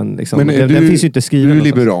värdegrunden. Liksom. Men den finns ju inte skriven. Du är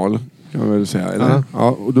liberal, kan man väl säga. Eller?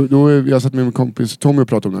 Ja, och då jag satt med min kompis Tommy och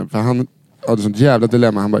pratade om det här. För han hade sånt jävla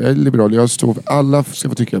dilemma. Han bara, jag är liberal, jag står för alla ska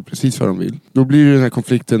få tycka precis vad de vill. Då blir det den här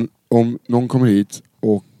konflikten om någon kommer hit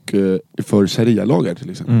och för sharia-lagar till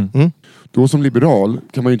exempel. Då som liberal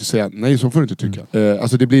kan man ju inte säga nej, så får du inte tycka.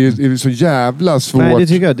 Alltså det blir så jävla svårt. Nej,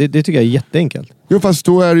 det tycker jag är jätteenkelt. Jo, fast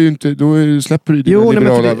då är det ju inte, då släpper du dina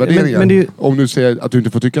liberala värderingar. Om du säger att du inte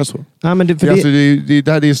får tycka så. Ja, men det är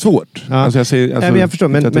där det är svårt. Ja. Alltså jag förstår,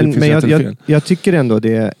 men jag tycker ändå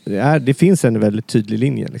det finns en väldigt tydlig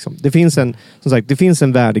linje. Liksom. Det finns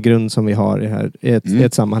en värdegrund som vi har i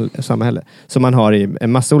ett samhälle. Som man har i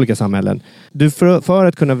en massa olika samhällen. För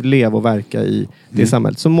att kunna leva och verka i det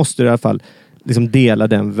samhället så måste du i alla fall dela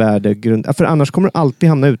den värdegrund. För annars kommer du alltid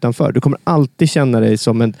hamna utanför. Du kommer alltid känna dig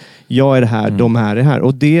som jag är det här, de här är här.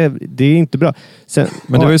 Och det är inte bra.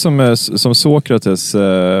 Men det var ju som Sokrates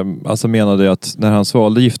menade att när han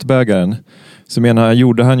svalde giftbägaren så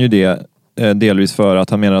gjorde han ju det delvis för att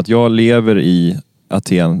han menar att jag lever i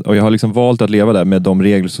Aten och jag har valt att leva där med de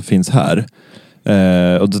regler som finns här.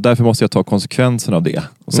 Och därför måste jag ta konsekvensen av det.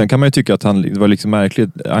 Och sen kan man ju tycka att det var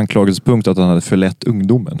märkligt anklagelsepunkt att han hade förlett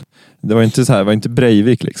ungdomen. Det var inte så här, det var inte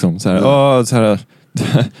Breivik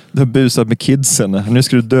du har busat med kidsen, nu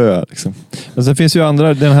ska du dö liksom. Men sen finns ju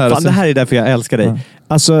andra det här är därför jag älskar dig.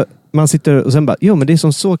 Alltså man sitter och sen bara, men det är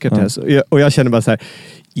som Sokrates. Och jag känner bara så här,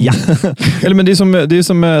 ja. Eller men det är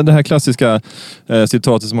som det här klassiska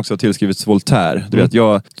citatet som också har tillskrivits Voltaire. Du vet,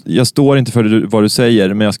 jag står inte för vad du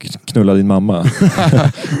säger, men jag ska knulla din mamma.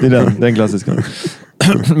 Det är den klassiska.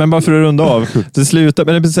 Men bara för att runda av. Det slutar.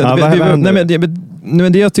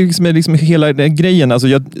 Men det jag tycker är hela den grejen. Alltså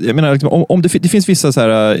jag menar, om det finns vissa så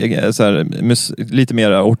här lite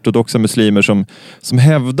mer ortodoxa muslimer som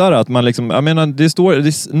hävdar att man jag menar, det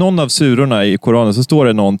står någon av surorna i Koranen så står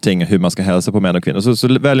det någonting hur man ska hälsa på män och kvinnor. Så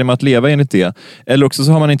väljer man att leva enligt det. Eller också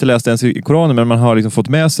så har man inte läst ens i Koranen, men man har fått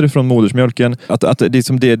med sig det från modersmjölken. Att det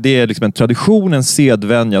är en tradition, en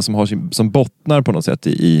sedvänja som bottnar på något sätt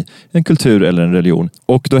i en kultur eller en religion.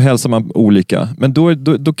 Och då hälsar man olika. Men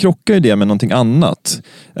då krockar ju det med någonting annat.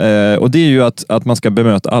 Och det är ju att man ska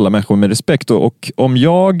bemöta alla människor med respekt. Och om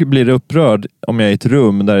jag blir upprörd om jag är i ett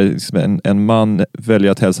rum där en man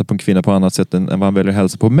väljer att hälsa på en kvinna på annat sätt än vad han väljer att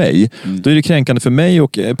hälsa på mig. Då är det kränkande för mig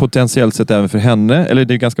och potentiellt sett även för henne. Eller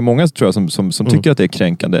det är ganska många tror jag som tycker att det är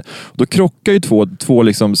kränkande. Då krockar ju två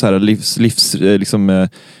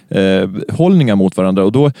hållningar mot varandra.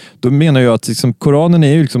 Och då menar jag att Koranen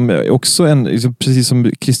är ju också precis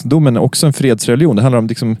som kristendomen, också en fredsreligion. Det handlar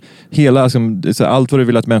om hela, allt vad du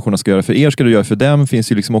vill att människorna ska göra för er ska du göra för dem,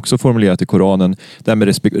 finns ju också formulerat i Koranen. Det här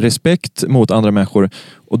med respekt mot andra människor.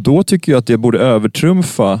 Och då tycker jag att det borde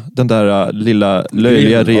övertrumfa den där lilla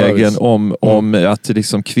löjliga regeln om att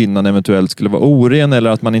liksom kvinnan eventuellt skulle vara oren eller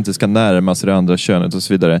att man inte ska närma sig det andra könet och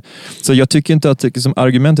så vidare. Så jag tycker inte att liksom,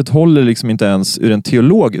 argumentet håller liksom inte ens ur en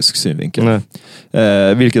teologisk synvinkel.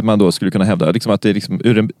 Vilket man då skulle kunna hävda. Liksom att det,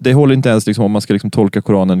 liksom, det håller inte ens liksom, om man ska liksom, tolka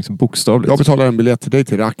Koranen liksom, bokstavligt. Jag betalar en biljett till dig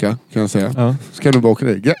till Raqqa, kan jag säga. Ja. Ska du bara åka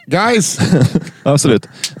dig? Guys! Absolut.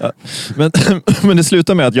 Ja. Men det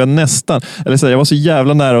slutar med att jag nästan, eller så här, jag var så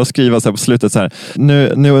jävla nära att skriva så här på slutet så här.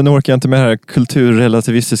 Nu orkar jag inte med det här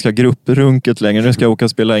kulturrelativistiska grupprunket längre. Nu ska jag åka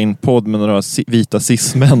och spela in podd med några vita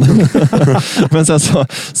cis-män. Men sen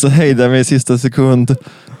så hejdade jag mig i sista sekund.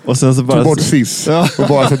 Och sen så bara... Ta bort cis. Och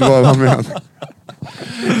bara så att du var med.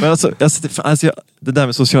 Men alltså, det där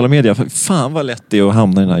med sociala medier, fan vad lätt det är att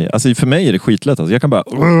hamna i den här. Alltså för mig är det skitlätt. Alltså, jag kan bara...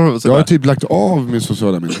 Jag har typ lagt av med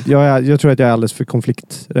sociala medier. Jag tror att jag är alldeles för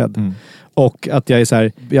konflikträdd. Och att jag är så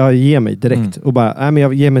här, jag ger mig direkt och bara, nej men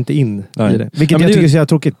jag ger mig inte in i det. Vilket jag tycker är så jävla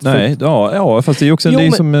tråkigt. Nej, fast det är också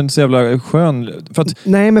som en så jävla skön... För att,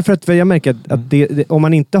 nej, men för att jag märker att om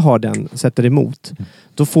man inte har den, sätter emot,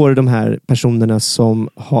 då får du de här personerna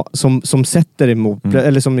som sätter emot,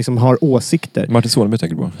 eller som liksom har åsikter. Martin Solberg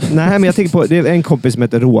tänker du på? Nej, men jag tänker på, det är en kompis som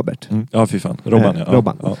heter Robert. Ja, fy fan.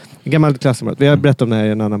 Robban. Ja. En gammal klasskamrat. Vi har berättat om det här i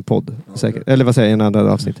en annan podd. Säkert. Eller vad säger jag, i en annan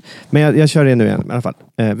avsnitt. Men jag kör det nu igen i alla fall.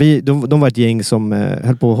 De var ett gäng som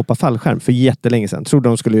höll på att hoppa fallskärm för jättelänge sedan. Trodde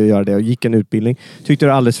de skulle göra det och gick en utbildning. Tyckte det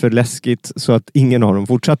var alldeles för läskigt så att ingen av dem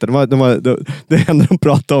fortsatte. Det enda de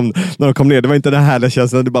pratade om när de kom ner, det var inte den här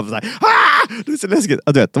känslan. Det bara så här, det är så läskigt.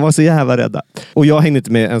 Du vet, de var så jävla rädda. Och jag hängde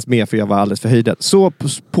inte ens med för jag var alldeles för höjdad. Så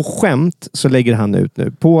på skämt så lägger han ut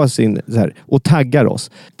nu på sin så här, och taggar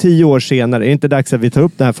oss. 10 år senare, är det inte dags att vi tar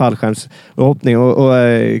upp den här fallskärmshoppningen och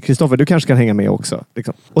Kristoffer, du kanske kan hänga med också.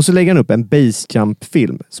 Liksom. Och så lägger han upp en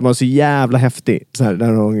basejump-film som var så jävla häftig. Så här,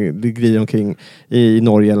 där de glider omkring i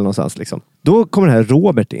Norge eller någonstans. Liksom. Då kommer den här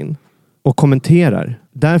Robert in och kommenterar.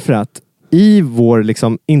 Därför att i vår,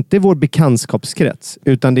 liksom, inte vår bekantskapskrets,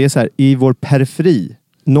 utan det är så här, i vår periferi,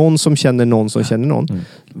 någon som känner någon som känner någon,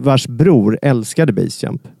 vars bror älskade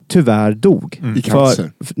basejump, tyvärr dog. I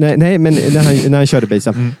cancer? Nej, men när han körde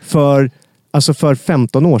basejump. För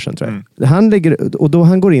 15 år sedan tror jag.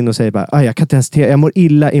 Han går in och säger bara, jag kan inte ens jag mår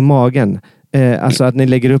illa i magen. Alltså att ni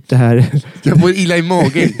lägger upp det här... Jag mår illa i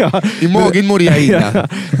magen. Ja. I magen mår jag illa.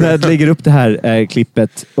 När ni lägger upp det här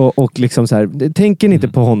klippet och liksom så här, tänker ni inte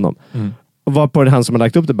på honom? Och var på det han som har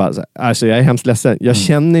lagt upp det bara så här, alltså jag är hemskt ledsen. Jag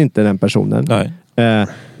känner inte den personen. Nej.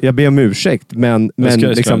 Jag ber om ursäkt, men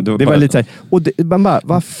liksom, det var lite så här, och man bara,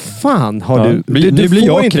 vad fan har du... Nu blir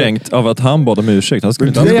jag inte kränkt av att han bad om ursäkt. Han skulle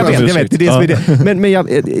inte jag vet, det är det som är det. Men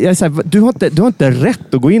jag är så här, du har inte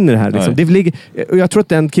rätt att gå in i det här. Liksom. Och jag tror att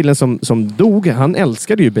den killen som dog, han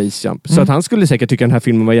älskade ju basejump. Så att han skulle säkert tycka den här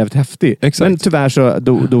filmen var jävligt häftig. Exakt. Men tyvärr så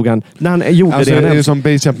dog han. När han gjorde alltså, det... Är det som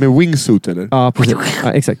basejump med wingsuit eller? Ja, precis.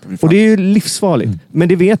 Ja, exakt. Och det är ju livsfarligt. Men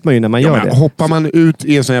det vet man ju när man gör det. Hoppar man ut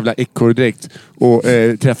i en sån jävla ekorrdräkt och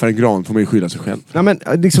träffar en gran får man ju skylla sig själv. Ja, men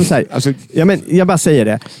liksom så här, alltså, jag bara säger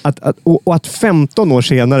det. Att 15 år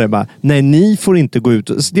senare bara, nej, ni får inte gå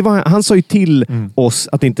ut. Han sa ju till oss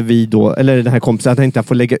att inte vi då, eller den här kompisen, att han inte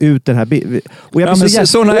får lägga ut den här och jag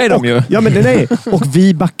sådana är de ju. Ja, men nej. Och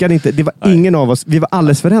vi backade inte. Det var ingen av oss. Vi var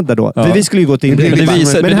alldeles för rädda då. Ja. Vi skulle ju gå till men det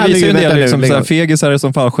visar ju en del liksom, så här, fegisar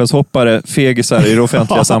som fallskärmshoppare, fegisar i det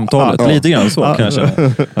offentliga samtalet. Lite grann så kanske.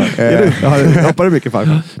 Hoppar du mycket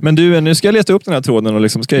fallskärm? Men du, nu ska jag leta upp den här tråden och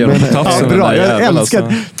liksom ska jag göra tafsen. Bra, jag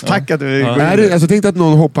älskar. Tack att du alltså, tänk att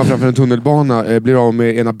någon hoppar framför en tunnelbana, blir av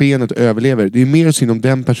med ena benet och överlever. Det är mer synd om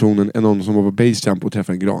den personen än någon som var på basejump och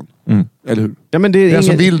träffar en gran. Eller hur? Ja, men den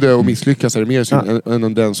som vill dö och misslyckas är det mer synd än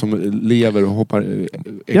om den som lever och hoppar.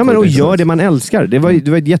 Ja, men och gör det man älskar. Det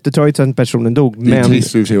var jättetragiskt att personen dog. Det är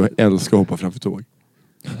trist att älska att hoppa framför tåg.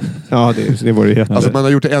 Ja, det var det jätte. Alltså man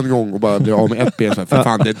har gjort det en gång och bara blir av med ett ben. Så för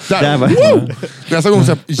fan, det där. Nästa gång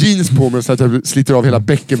så jeans på mig så att jag sliter av hela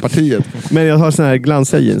bäckenpartiet. Men jag har sån här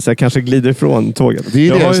glansiga jeans så jag kanske glider ifrån tåget. Det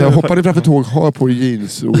är det. Så jag hoppade framför tåg, har på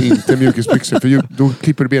jeans och inte mjukisbyxor. För då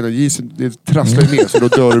klipper du benen. Jeans, det trasslar ner så då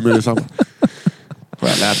dör du med detsamma. Har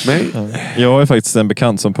jag lärt mig? Jag har faktiskt en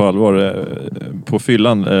bekant som på allvar på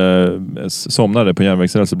fyllan somnade på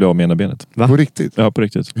järnvägsräls och blev av med ena benet. Va? På riktigt? Ja, på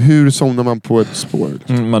riktigt. Hur somnar man på ett spår?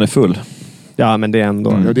 Man är full. Ja, men det är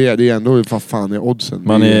ändå... Ja, det är ändå, vad fan är oddsen?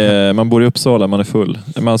 Man bor i Uppsala, man är full.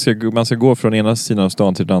 Man ska gå från ena sidan av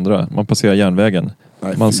stan till den andra. Man passerar järnvägen.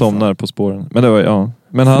 Nej, man somnar på spåren. Men det var, ja.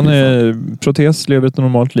 Men han är protes, lever ett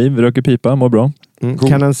normalt liv, röker pipa, mår bra.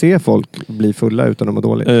 Kan han se folk bli fulla utan att må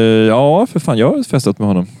dåligt? Ja, för fan. Jag har festat med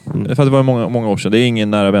honom. För att det var många år sedan. Det är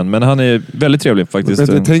ingen nära vän. Men han är väldigt trevlig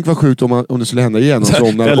faktiskt. Men tänk vad sjukt om det skulle hända igen.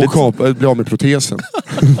 Och bli av med protesen.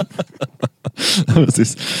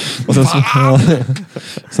 Precis. Och sen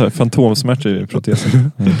så fantomsmärtor i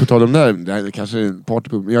protesen. På tal om det här kanske är en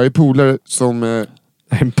partypooper. Jag är polare som...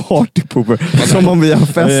 En partypooper. Som om vi har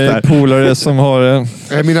fest där. Polare som har...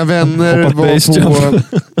 mina vänner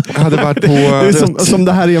hade varit på... Det är som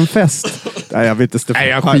det här är en fest. Nej, jag vet inte. Nej,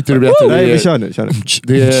 jag skiter i att berätta. Nej, vi kör nu.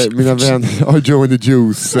 Det är mina vänner... Joe and the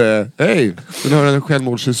Juice. Hej, vill höra en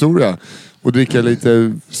självmordshistoria? Och dricka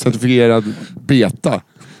lite certifierad beta.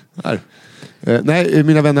 Här. Nej,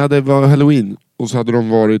 mina vänner var Halloween. Och så hade de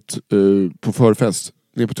varit på förfest.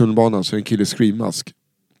 Ner på tunnelbanan så är en kille screammask.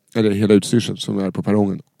 Eller hela utstyrseln som är på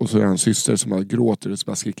perrongen. Och så är hans syster som bara gråter och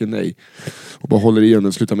bara skriker nej. Och bara håller igen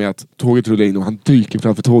och slutar med att tåget rullar in och han dyker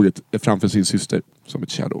framför tåget framför sin syster som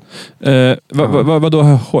ett shadow.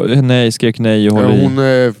 Vadå? Nej, skrek nej och håller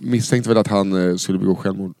hon misstänkte väl att han skulle begå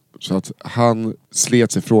självmord. Så att han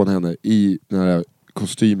slet sig från henne i den här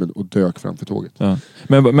kostymen och dök framför tåget. Ja.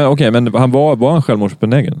 Men okej, men han var han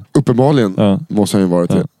självmordsbenägen? Uppenbarligen måste han ju varit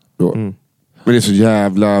det då. Men det är så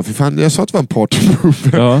jävla... För fan, jag sa att det var en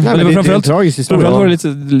partypooper. Ja, men det var framförallt tragisk historia. Framförallt var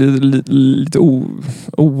det lite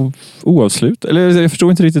oavslut. Eller jag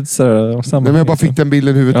förstår inte riktigt sådär samma. Men jag bara fick den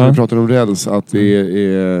bilden i huvudet när vi pratade om räls. Att det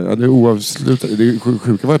är oavslutat. Det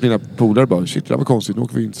sjuka var att mina polare bara, shit, det var konstigt. Nu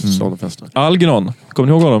åker vi in till stan och festar. Algernon, kommer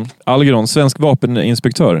ni ihåg honom? Algernon, svensk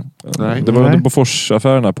vapeninspektör. Nej. Det var under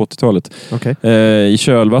Bofors-affärerna på 80-talet. Okay. I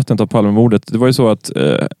kölvattnet av Palmemordet. Det var ju så att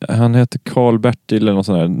han hette Karl-Bertil eller något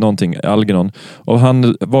sånt där, någonting, Algernon. Och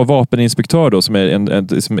han var vapeninspektör då, som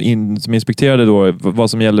inspekterade då vad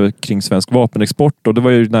som gäller kring svensk vapenexport. Och det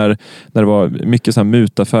var ju när det var mycket så här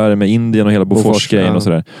mutaffärer med Indien och hela Bofors-grejen och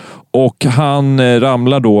sådär. Och han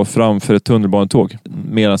ramlar då framför ett tunnelbanetåg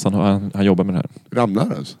medan han jobbar med det här. Ramlar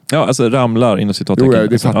alltså? Ja, alltså ramlar inom citattecken. Jo,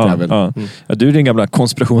 det fattar jag väl. Ja. Ja, du är din gamla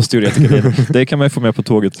konspirationsteoretiker. Det kan man ju få med på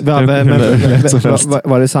tåget.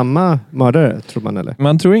 Var det samma mördare, tror man eller?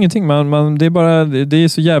 Man tror ingenting. Det är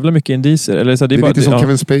så jävla mycket indicier. Eller så, det är bara, lite som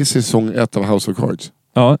Kevin Spacey säsong 1 av House of Cards.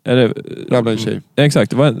 Ja, eller... Ramlar en tjej.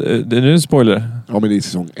 Exakt, det är en spoiler. Ja, men det är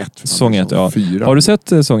säsong 1. Säsong 1, ja. 4. Har du sett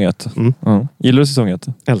säsong 1? Ja. Gillar du säsong 1?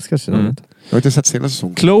 Älskar säsong 1. Jag har inte sett senaste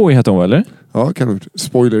säsongen. Chloe heter hon, eller? Ja, kan du.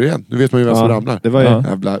 Spoiler igen. Nu vet man ju vem som ramlar. Det var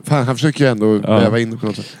Fan, han försöker ju ändå väva in på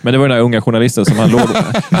något sätt. Men det var den där unga journalisten som han låg...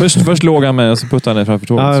 först låg han med och så puttade han framför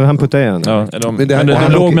tåget. Ja, han puttade igen. Ja,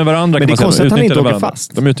 de låg med varandra. Men det är konstigt att han inte åker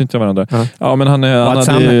fast. De utnyttjar varandra. Ja, men han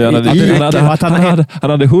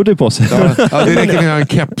hade hoodie på sig. Ja, det räcker med en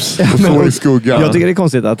keps och så i skuggan. Jag tycker det är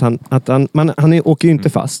konstigt att han åker ju inte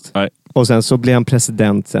fast. Nej. Och sen så blir han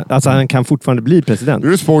president sen. Alltså han kan fortfarande bli president. Nu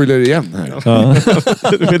är det spoiler igen här. Ja.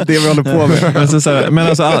 Det är det vi håller på med. Men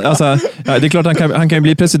det är klart han kan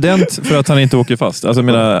bli president för att han inte åker fast. Alltså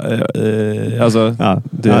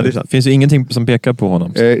det finns ju ingenting som pekar på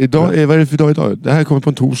honom. Vad är det för dag idag? Det här kommer på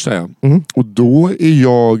en torsdag. Ja. Och då är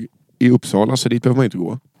jag i Uppsala, så dit behöver man inte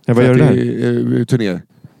gå. Ja, vad gör du där? Turné.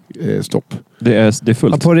 Stopp. Det är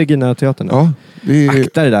fullt. Ja, på Regina teatern. Ja,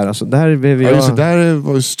 akta det där alltså.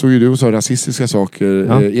 Där stod ju du och sa rasistiska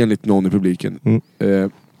saker enligt någon i publiken.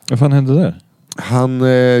 Vad fan hände där? Han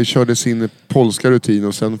körde sin polska rutin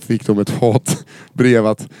och sen fick de ett hatbrev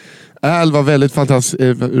att Al var väldigt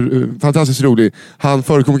fantastiskt rolig. Han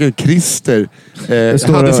förekommer Christer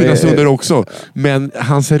hade sina stunder också. Men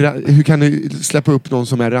hur kan du släppa upp någon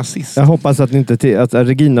som är rasist? Jag hoppas att att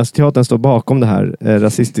Reginas teatern står bakom det här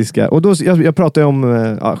rasistiska. Och då, jag pratar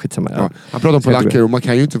om... skitsamma. Ja, han pratar om polacker och man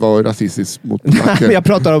kan ju inte vara rasistisk mot polacker. Jag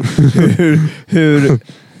pratar om hur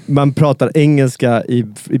man pratar engelska i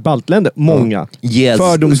baltländer. Många. Yes.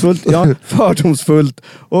 Fördomsfullt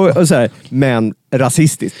och så här, men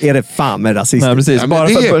rasistiskt. Är det fan med rasistiskt? Nej, precis.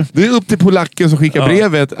 Ja, det är upp till polacken som skickar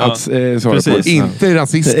brevet att svara på. Inte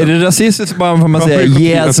rasistiskt. Är det rasistiskt bara får man säga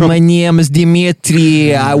yes, my name is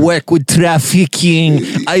Dimitri. I work with trafficking.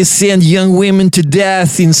 I send young women to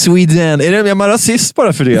death in Sweden. Är man rasist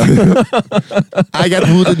bara för det? I got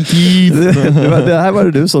wooden teeth. Det här var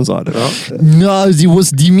det du som sa det. No, it was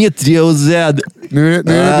Dimitri who said. Nu är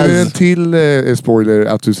det en till spoiler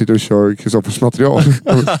att du sitter och kör Kristoffers material.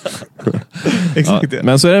 Ja,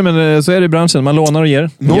 men så är det i branschen. Man lånar och ger.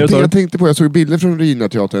 Någonting jag tänkte på, jag såg bilder från Regina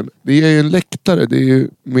teatern. Det är ju en läktare, det är ju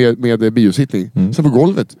med biosittning. Sen på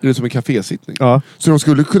golvet är det som en kafésittning. Ja. Så de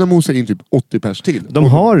skulle kunna mosa in typ 80 pers till.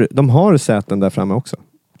 De har säten där framme också.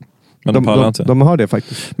 Men de pallar inte. De har det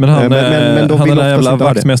faktiskt. Men han den där jävla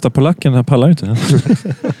vaktmästarpolacken, han pallar inte.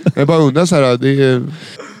 Jag bara undrar så här,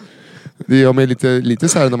 Det gör mig lite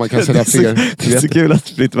så här när man kan sälja fler. Det är så kul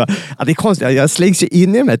att Britt bara, det är konstigt, jag slängs ju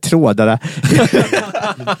in i de här trådarna.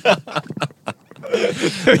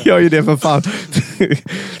 Jag gör ju det för fan.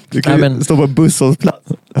 Du kan ju stå på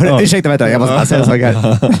busshållplats. Ursäkta, vänta, jag måste bara säga en sak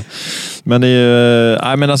här. Men det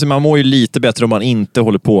är ju, men alltså man mår ju lite bättre om man inte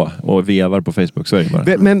håller på och vevar på Facebook. Så är det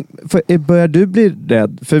bara. Men börjar du bli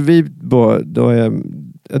rädd? För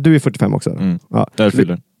du är 45 också. Ja, där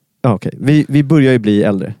fyller. Ja, okej. Vi börjar ju bli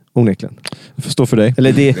äldre, onekligen. Jag förstår för dig.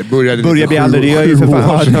 Eller det börjar bli äldre. Det gör ju för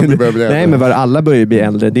fan. Nej, men alla börjar bli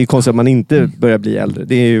äldre. Det är konstigt att man inte börjar bli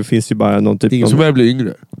äldre. Finns ju bara någon typ... Ingen som börjar bli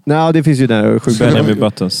yngre. Nej, det finns ju där Benjamin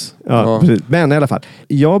Buttons. Ja, precis. Men i alla fall.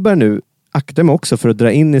 Jag börjar nu akta mig också för att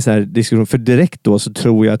dra in i så här diskussion. För direkt då så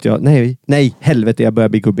tror jag att nej, helvete, jag börjar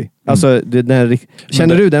bli gubbig. Alltså,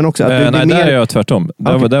 känner du den också? Att nej, där är jag tvärtom.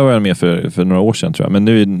 Okay. Där var jag med för några år sedan, tror jag. Men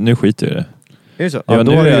nu skiter jag i det. Är det så? Ja,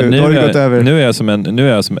 då har du gått över. Nu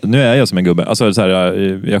är jag som en gubbe. Alltså, så här,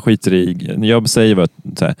 jag skiter i... Jag säger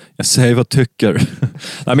vad jag tycker.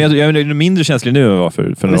 Nej, men jag är mindre känslig nu än vad jag var för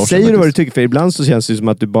några år sedan. Säger du vad du tycker? För ibland så känns det som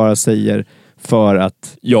att du bara säger för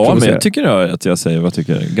att... Ja, men jag tycker att jag säger vad jag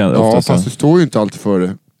tycker. Ja, fast det står ju inte alltid för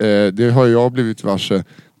det. Det har jag blivit varse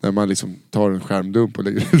när man liksom tar en skärmdump och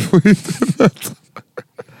lägger det på internet.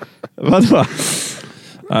 Vadå?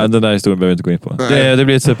 Nej, den där historien behöver vi inte gå in på. Det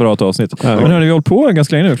blir ett separat avsnitt. Ja. Men hörni, vi håller på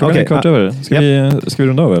ganska länge nu. Klockan är kvart över. Ska vi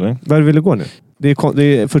runda av, eller? Var vill du gå nu? Det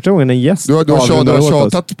är första gången en gäst. Du har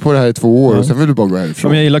tjatat på det här i 2 år och sen vill du bara gå härifrån.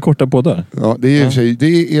 Men jag gillar korta poddar. Ja, det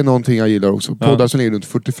är någonting jag gillar också. Poddar som är runt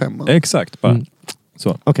 45. Man. Exakt, bara.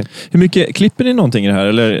 Så. Okay. Hur mycket klipper ni någonting i det här?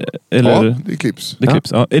 Eller? Ja, det klipps.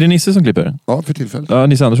 Ja. Är det Nisse som klipper? Ja, för tillfället. Ja,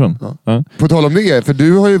 Nisse Andersson. Ja. På tal om det, för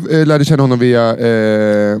du har ju lärt känna honom via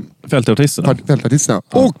Fältartisterna. Ja.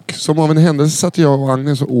 Och som av en händelse satt jag och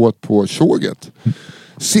Agnes och åt på tåget.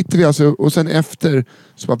 Sitter vi alltså, och sen efter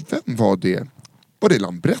så bara, vem var det? Var det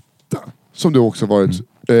Lambretta? Som du också varit...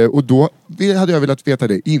 Och då hade jag velat veta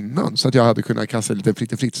det innan, så att jag hade kunnat kasta lite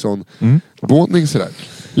Fritte Fritzson-våning sådär.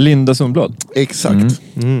 Linda Sundblad. Exakt.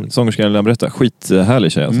 Sångerskan Lambretta.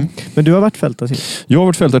 Skithärlig tjej alltså. Men du har varit fältartist? Jag har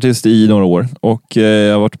varit fältartist i några år. Och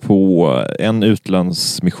jag har varit på en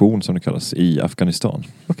utlandsmission som det kallas i Afghanistan.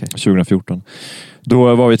 2014.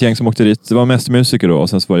 Då var vi ett gäng som åkte dit. Det var mest musiker då och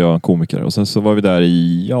sen så var jag komiker. Och sen så var vi där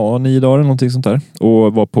i 9 dagar eller någonting sånt där.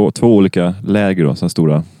 Och var på 2 olika läger då, så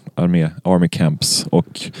stora army camps.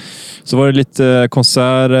 Och så var det lite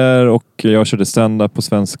konserter och jag körde stand-up på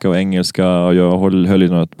svenska och engelska. Och jag höll i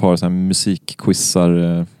ett par sådana här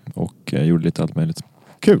musikquizar och gjorde lite allt möjligt.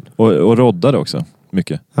 Kul. Och roddade också.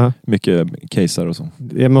 Mycket casear och så.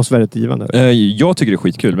 Det måste vara rätt givande. Jag tycker det är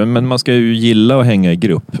skitkul. Men man ska ju gilla att hänga i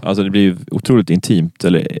grupp. Alltså det blir otroligt intimt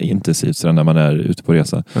eller intensivt så när man är ute på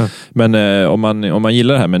resa. Men om man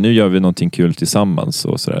gillar det här, men nu gör vi någonting kul tillsammans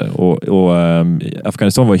och sådär. Och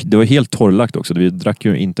Afghanistan var helt torrlagt också. Vi drack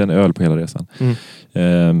ju inte en öl på hela resan.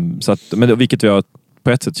 Så att, men vilket vi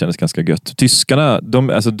på ett sätt kändes ganska gött. Tyskarna,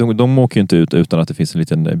 de åker ju inte ut utan att det finns en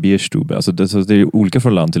liten bierstube. Alltså det är olika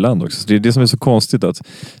från land till land också. Så det är det som är så konstigt att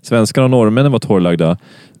svenskarna och norrmännen var torrlagda,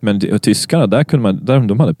 men tyskarna,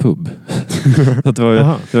 de hade pub. Så det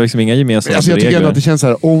var liksom inga gemensamma regler. Jag tycker ändå att det känns så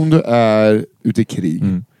här, om du är ute i krig,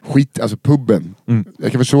 skit, alltså puben.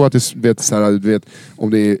 Jag kan förstå att du vet, om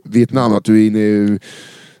det är Vietnam, att du är inne i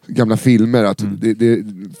gamla filmer, att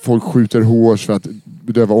folk skjuter hårs för att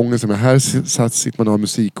bedöva ångesten, men här sitter man och har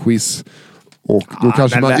musikquiz och då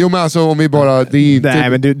kanske man... Jo, men alltså om vi bara... Det är inte, nej,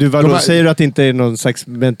 men du säger du att det inte är någon slags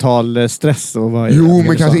mental stress? Jo,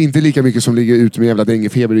 men kanske inte lika mycket som ligger ute med jävla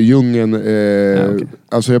denguefeber i djungeln.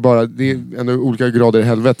 Alltså det är ändå olika grader i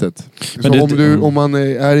helvetet. Så om man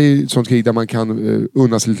är i ett sånt krig där man kan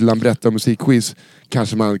unna sig lite Lambretta och musikquiz,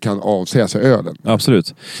 kanske man kan avsäga sig ölen.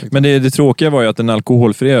 Absolut. Men det tråkiga var ju att den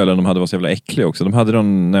alkoholfria ölen de hade var så jävla äcklig också. De hade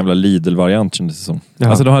någon jävla Lidl-variant, kändes det som.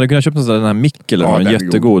 Alltså de hade kunnat köpa den här Mikkel, en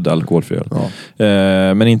jättegod alkoholfri öl.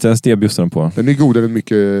 Men inte ens det bjussade de på. Den är godare än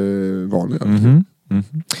mycket vanligare.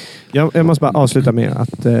 Jag måste bara avsluta med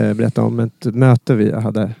att berätta om ett möte vi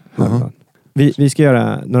hade. Vi ska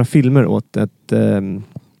göra några filmer åt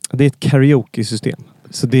det är ett karaoke-system.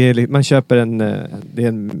 Så man köper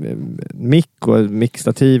en mick och en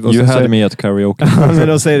mickstativ. You had me at karaoke. Men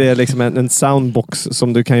då säger det liksom en soundbox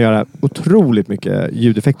som du kan göra otroligt mycket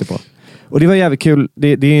ljudeffekter på. Och det var jävligt kul.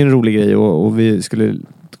 Det är en rolig grej och vi skulle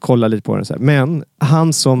kolla lite på den så här. Men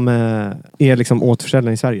han som är liksom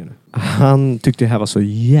återförsäljare i Sverige nu, han tyckte det här var så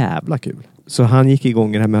jävla kul. Så han gick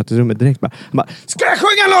igång i det här mötesrummet direkt. Han bara, ska jag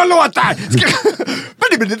sjunga någon låt där?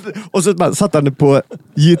 Och så bara satt han på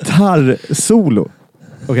gitarrsolo.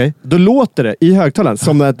 Okej. Då låter det i högtalaren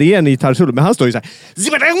som att det är en gitarrsolo. Men han står ju så här.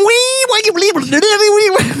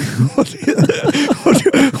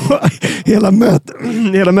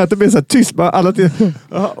 Hela mötet blir så här tyst. Alla till,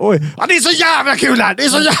 oj. Ja, det är så jävla kul här! Det är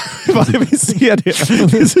så jävla... Vi ser det.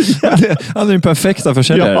 Det är så jävla... Han är den perfekta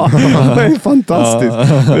försäljare. Ja, det är fantastiskt.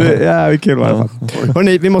 Det är jävligt kul i alla fall.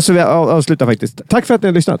 Hörrni, vi måste avsluta faktiskt. Tack för att ni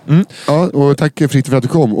har lyssnat. Ja, och tack Fritte för att du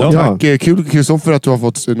kom. Och tack kul Kristoffer att du har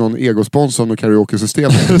fått någon egosponsor och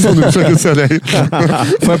karaoke-system som du försöker sälja in.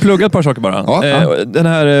 Får jag plugga ett par saker bara? Den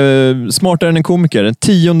här Smartare än en komiker, den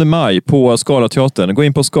 10 maj på Scalateatern. Gå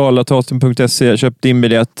in på scalateatern.se, köp din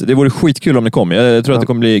biljett. Det vore skitkul om ni kom. Jag tror att det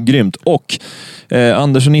kommer bli grymt. Och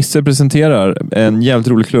Anders och Nisse presenterar en jävligt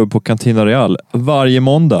rolig klubb på Cantina Real varje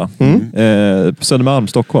måndag på Södermalm,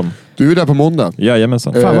 Stockholm. Du är där på måndag.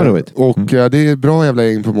 Jajamensan. Fan vad roligt. Och det är bra jävla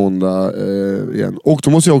gäng på måndag igen. Och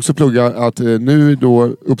då måste jag också plugga att nu då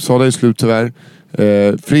Uppsala är slut tyvärr.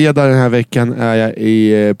 Fredag den här veckan är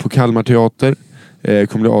jag på Kalmar Teater.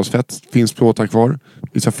 Kommer bli asfett. Finns plåtar kvar.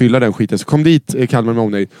 Vi ska fylla den skiten. Så kom dit Kalmar med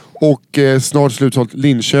omnejd. Och snart slutsålt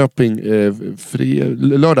Linköping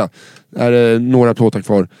lördag. Är det några plåtar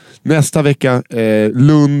kvar. Nästa vecka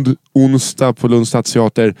Lund, onsdag på Lunds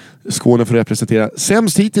stadsteater. Skåne får representera.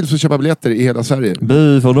 Sämst hittills att köpa biljetter i hela Sverige.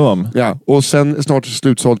 By för dem. Ja, och sen snart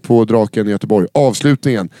slutsålt på Draken i Göteborg.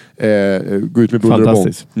 Avslutningen. Gå ut med buller och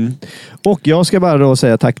bång. Och jag ska bara då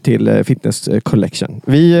säga tack till Fitness Collection.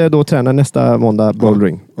 Vi då tränar nästa måndag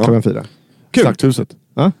bouldering klockan 4. Kul. Slakthuset.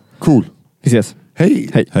 Ja. Cool. Vi ses. Hej.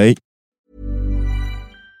 Hej. Hej.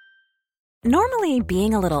 Normally,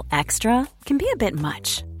 being a little extra can be a bit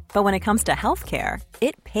much. But when it comes to healthcare,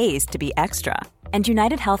 it pays to be extra. And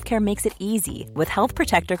United Healthcare makes it easy with Health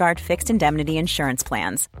Protector Guard fixed indemnity insurance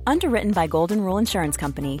plans. Underwritten by Golden Rule Insurance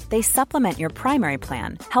Company, they supplement your primary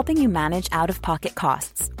plan, helping you manage out-of-pocket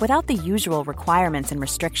costs without the usual requirements and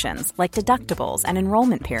restrictions like deductibles and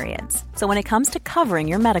enrollment periods. So when it comes to covering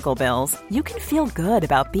your medical bills, you can feel good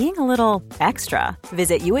about being a little extra.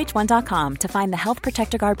 Visit uh1.com to find the Health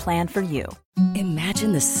Protector Guard plan for you.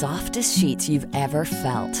 Imagine the softest sheets you've ever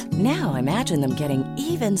felt. Now imagine them getting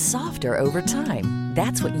even softer over time.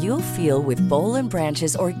 That's what you'll feel with Boll &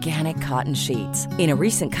 Branch's organic cotton sheets. In a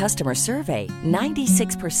recent customer survey,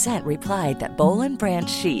 96% replied that Boll & Branch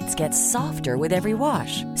sheets get softer with every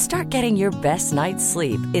wash. Start getting your best night's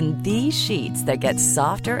sleep in these sheets that get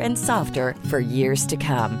softer and softer for years to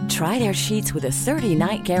come. Try their sheets with a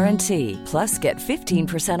 30-night guarantee. Plus, get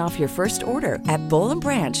 15% off your first order at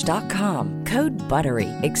bollandbranch.com. Code BUTTERY.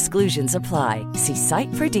 Exclusions apply. See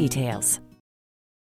site for details.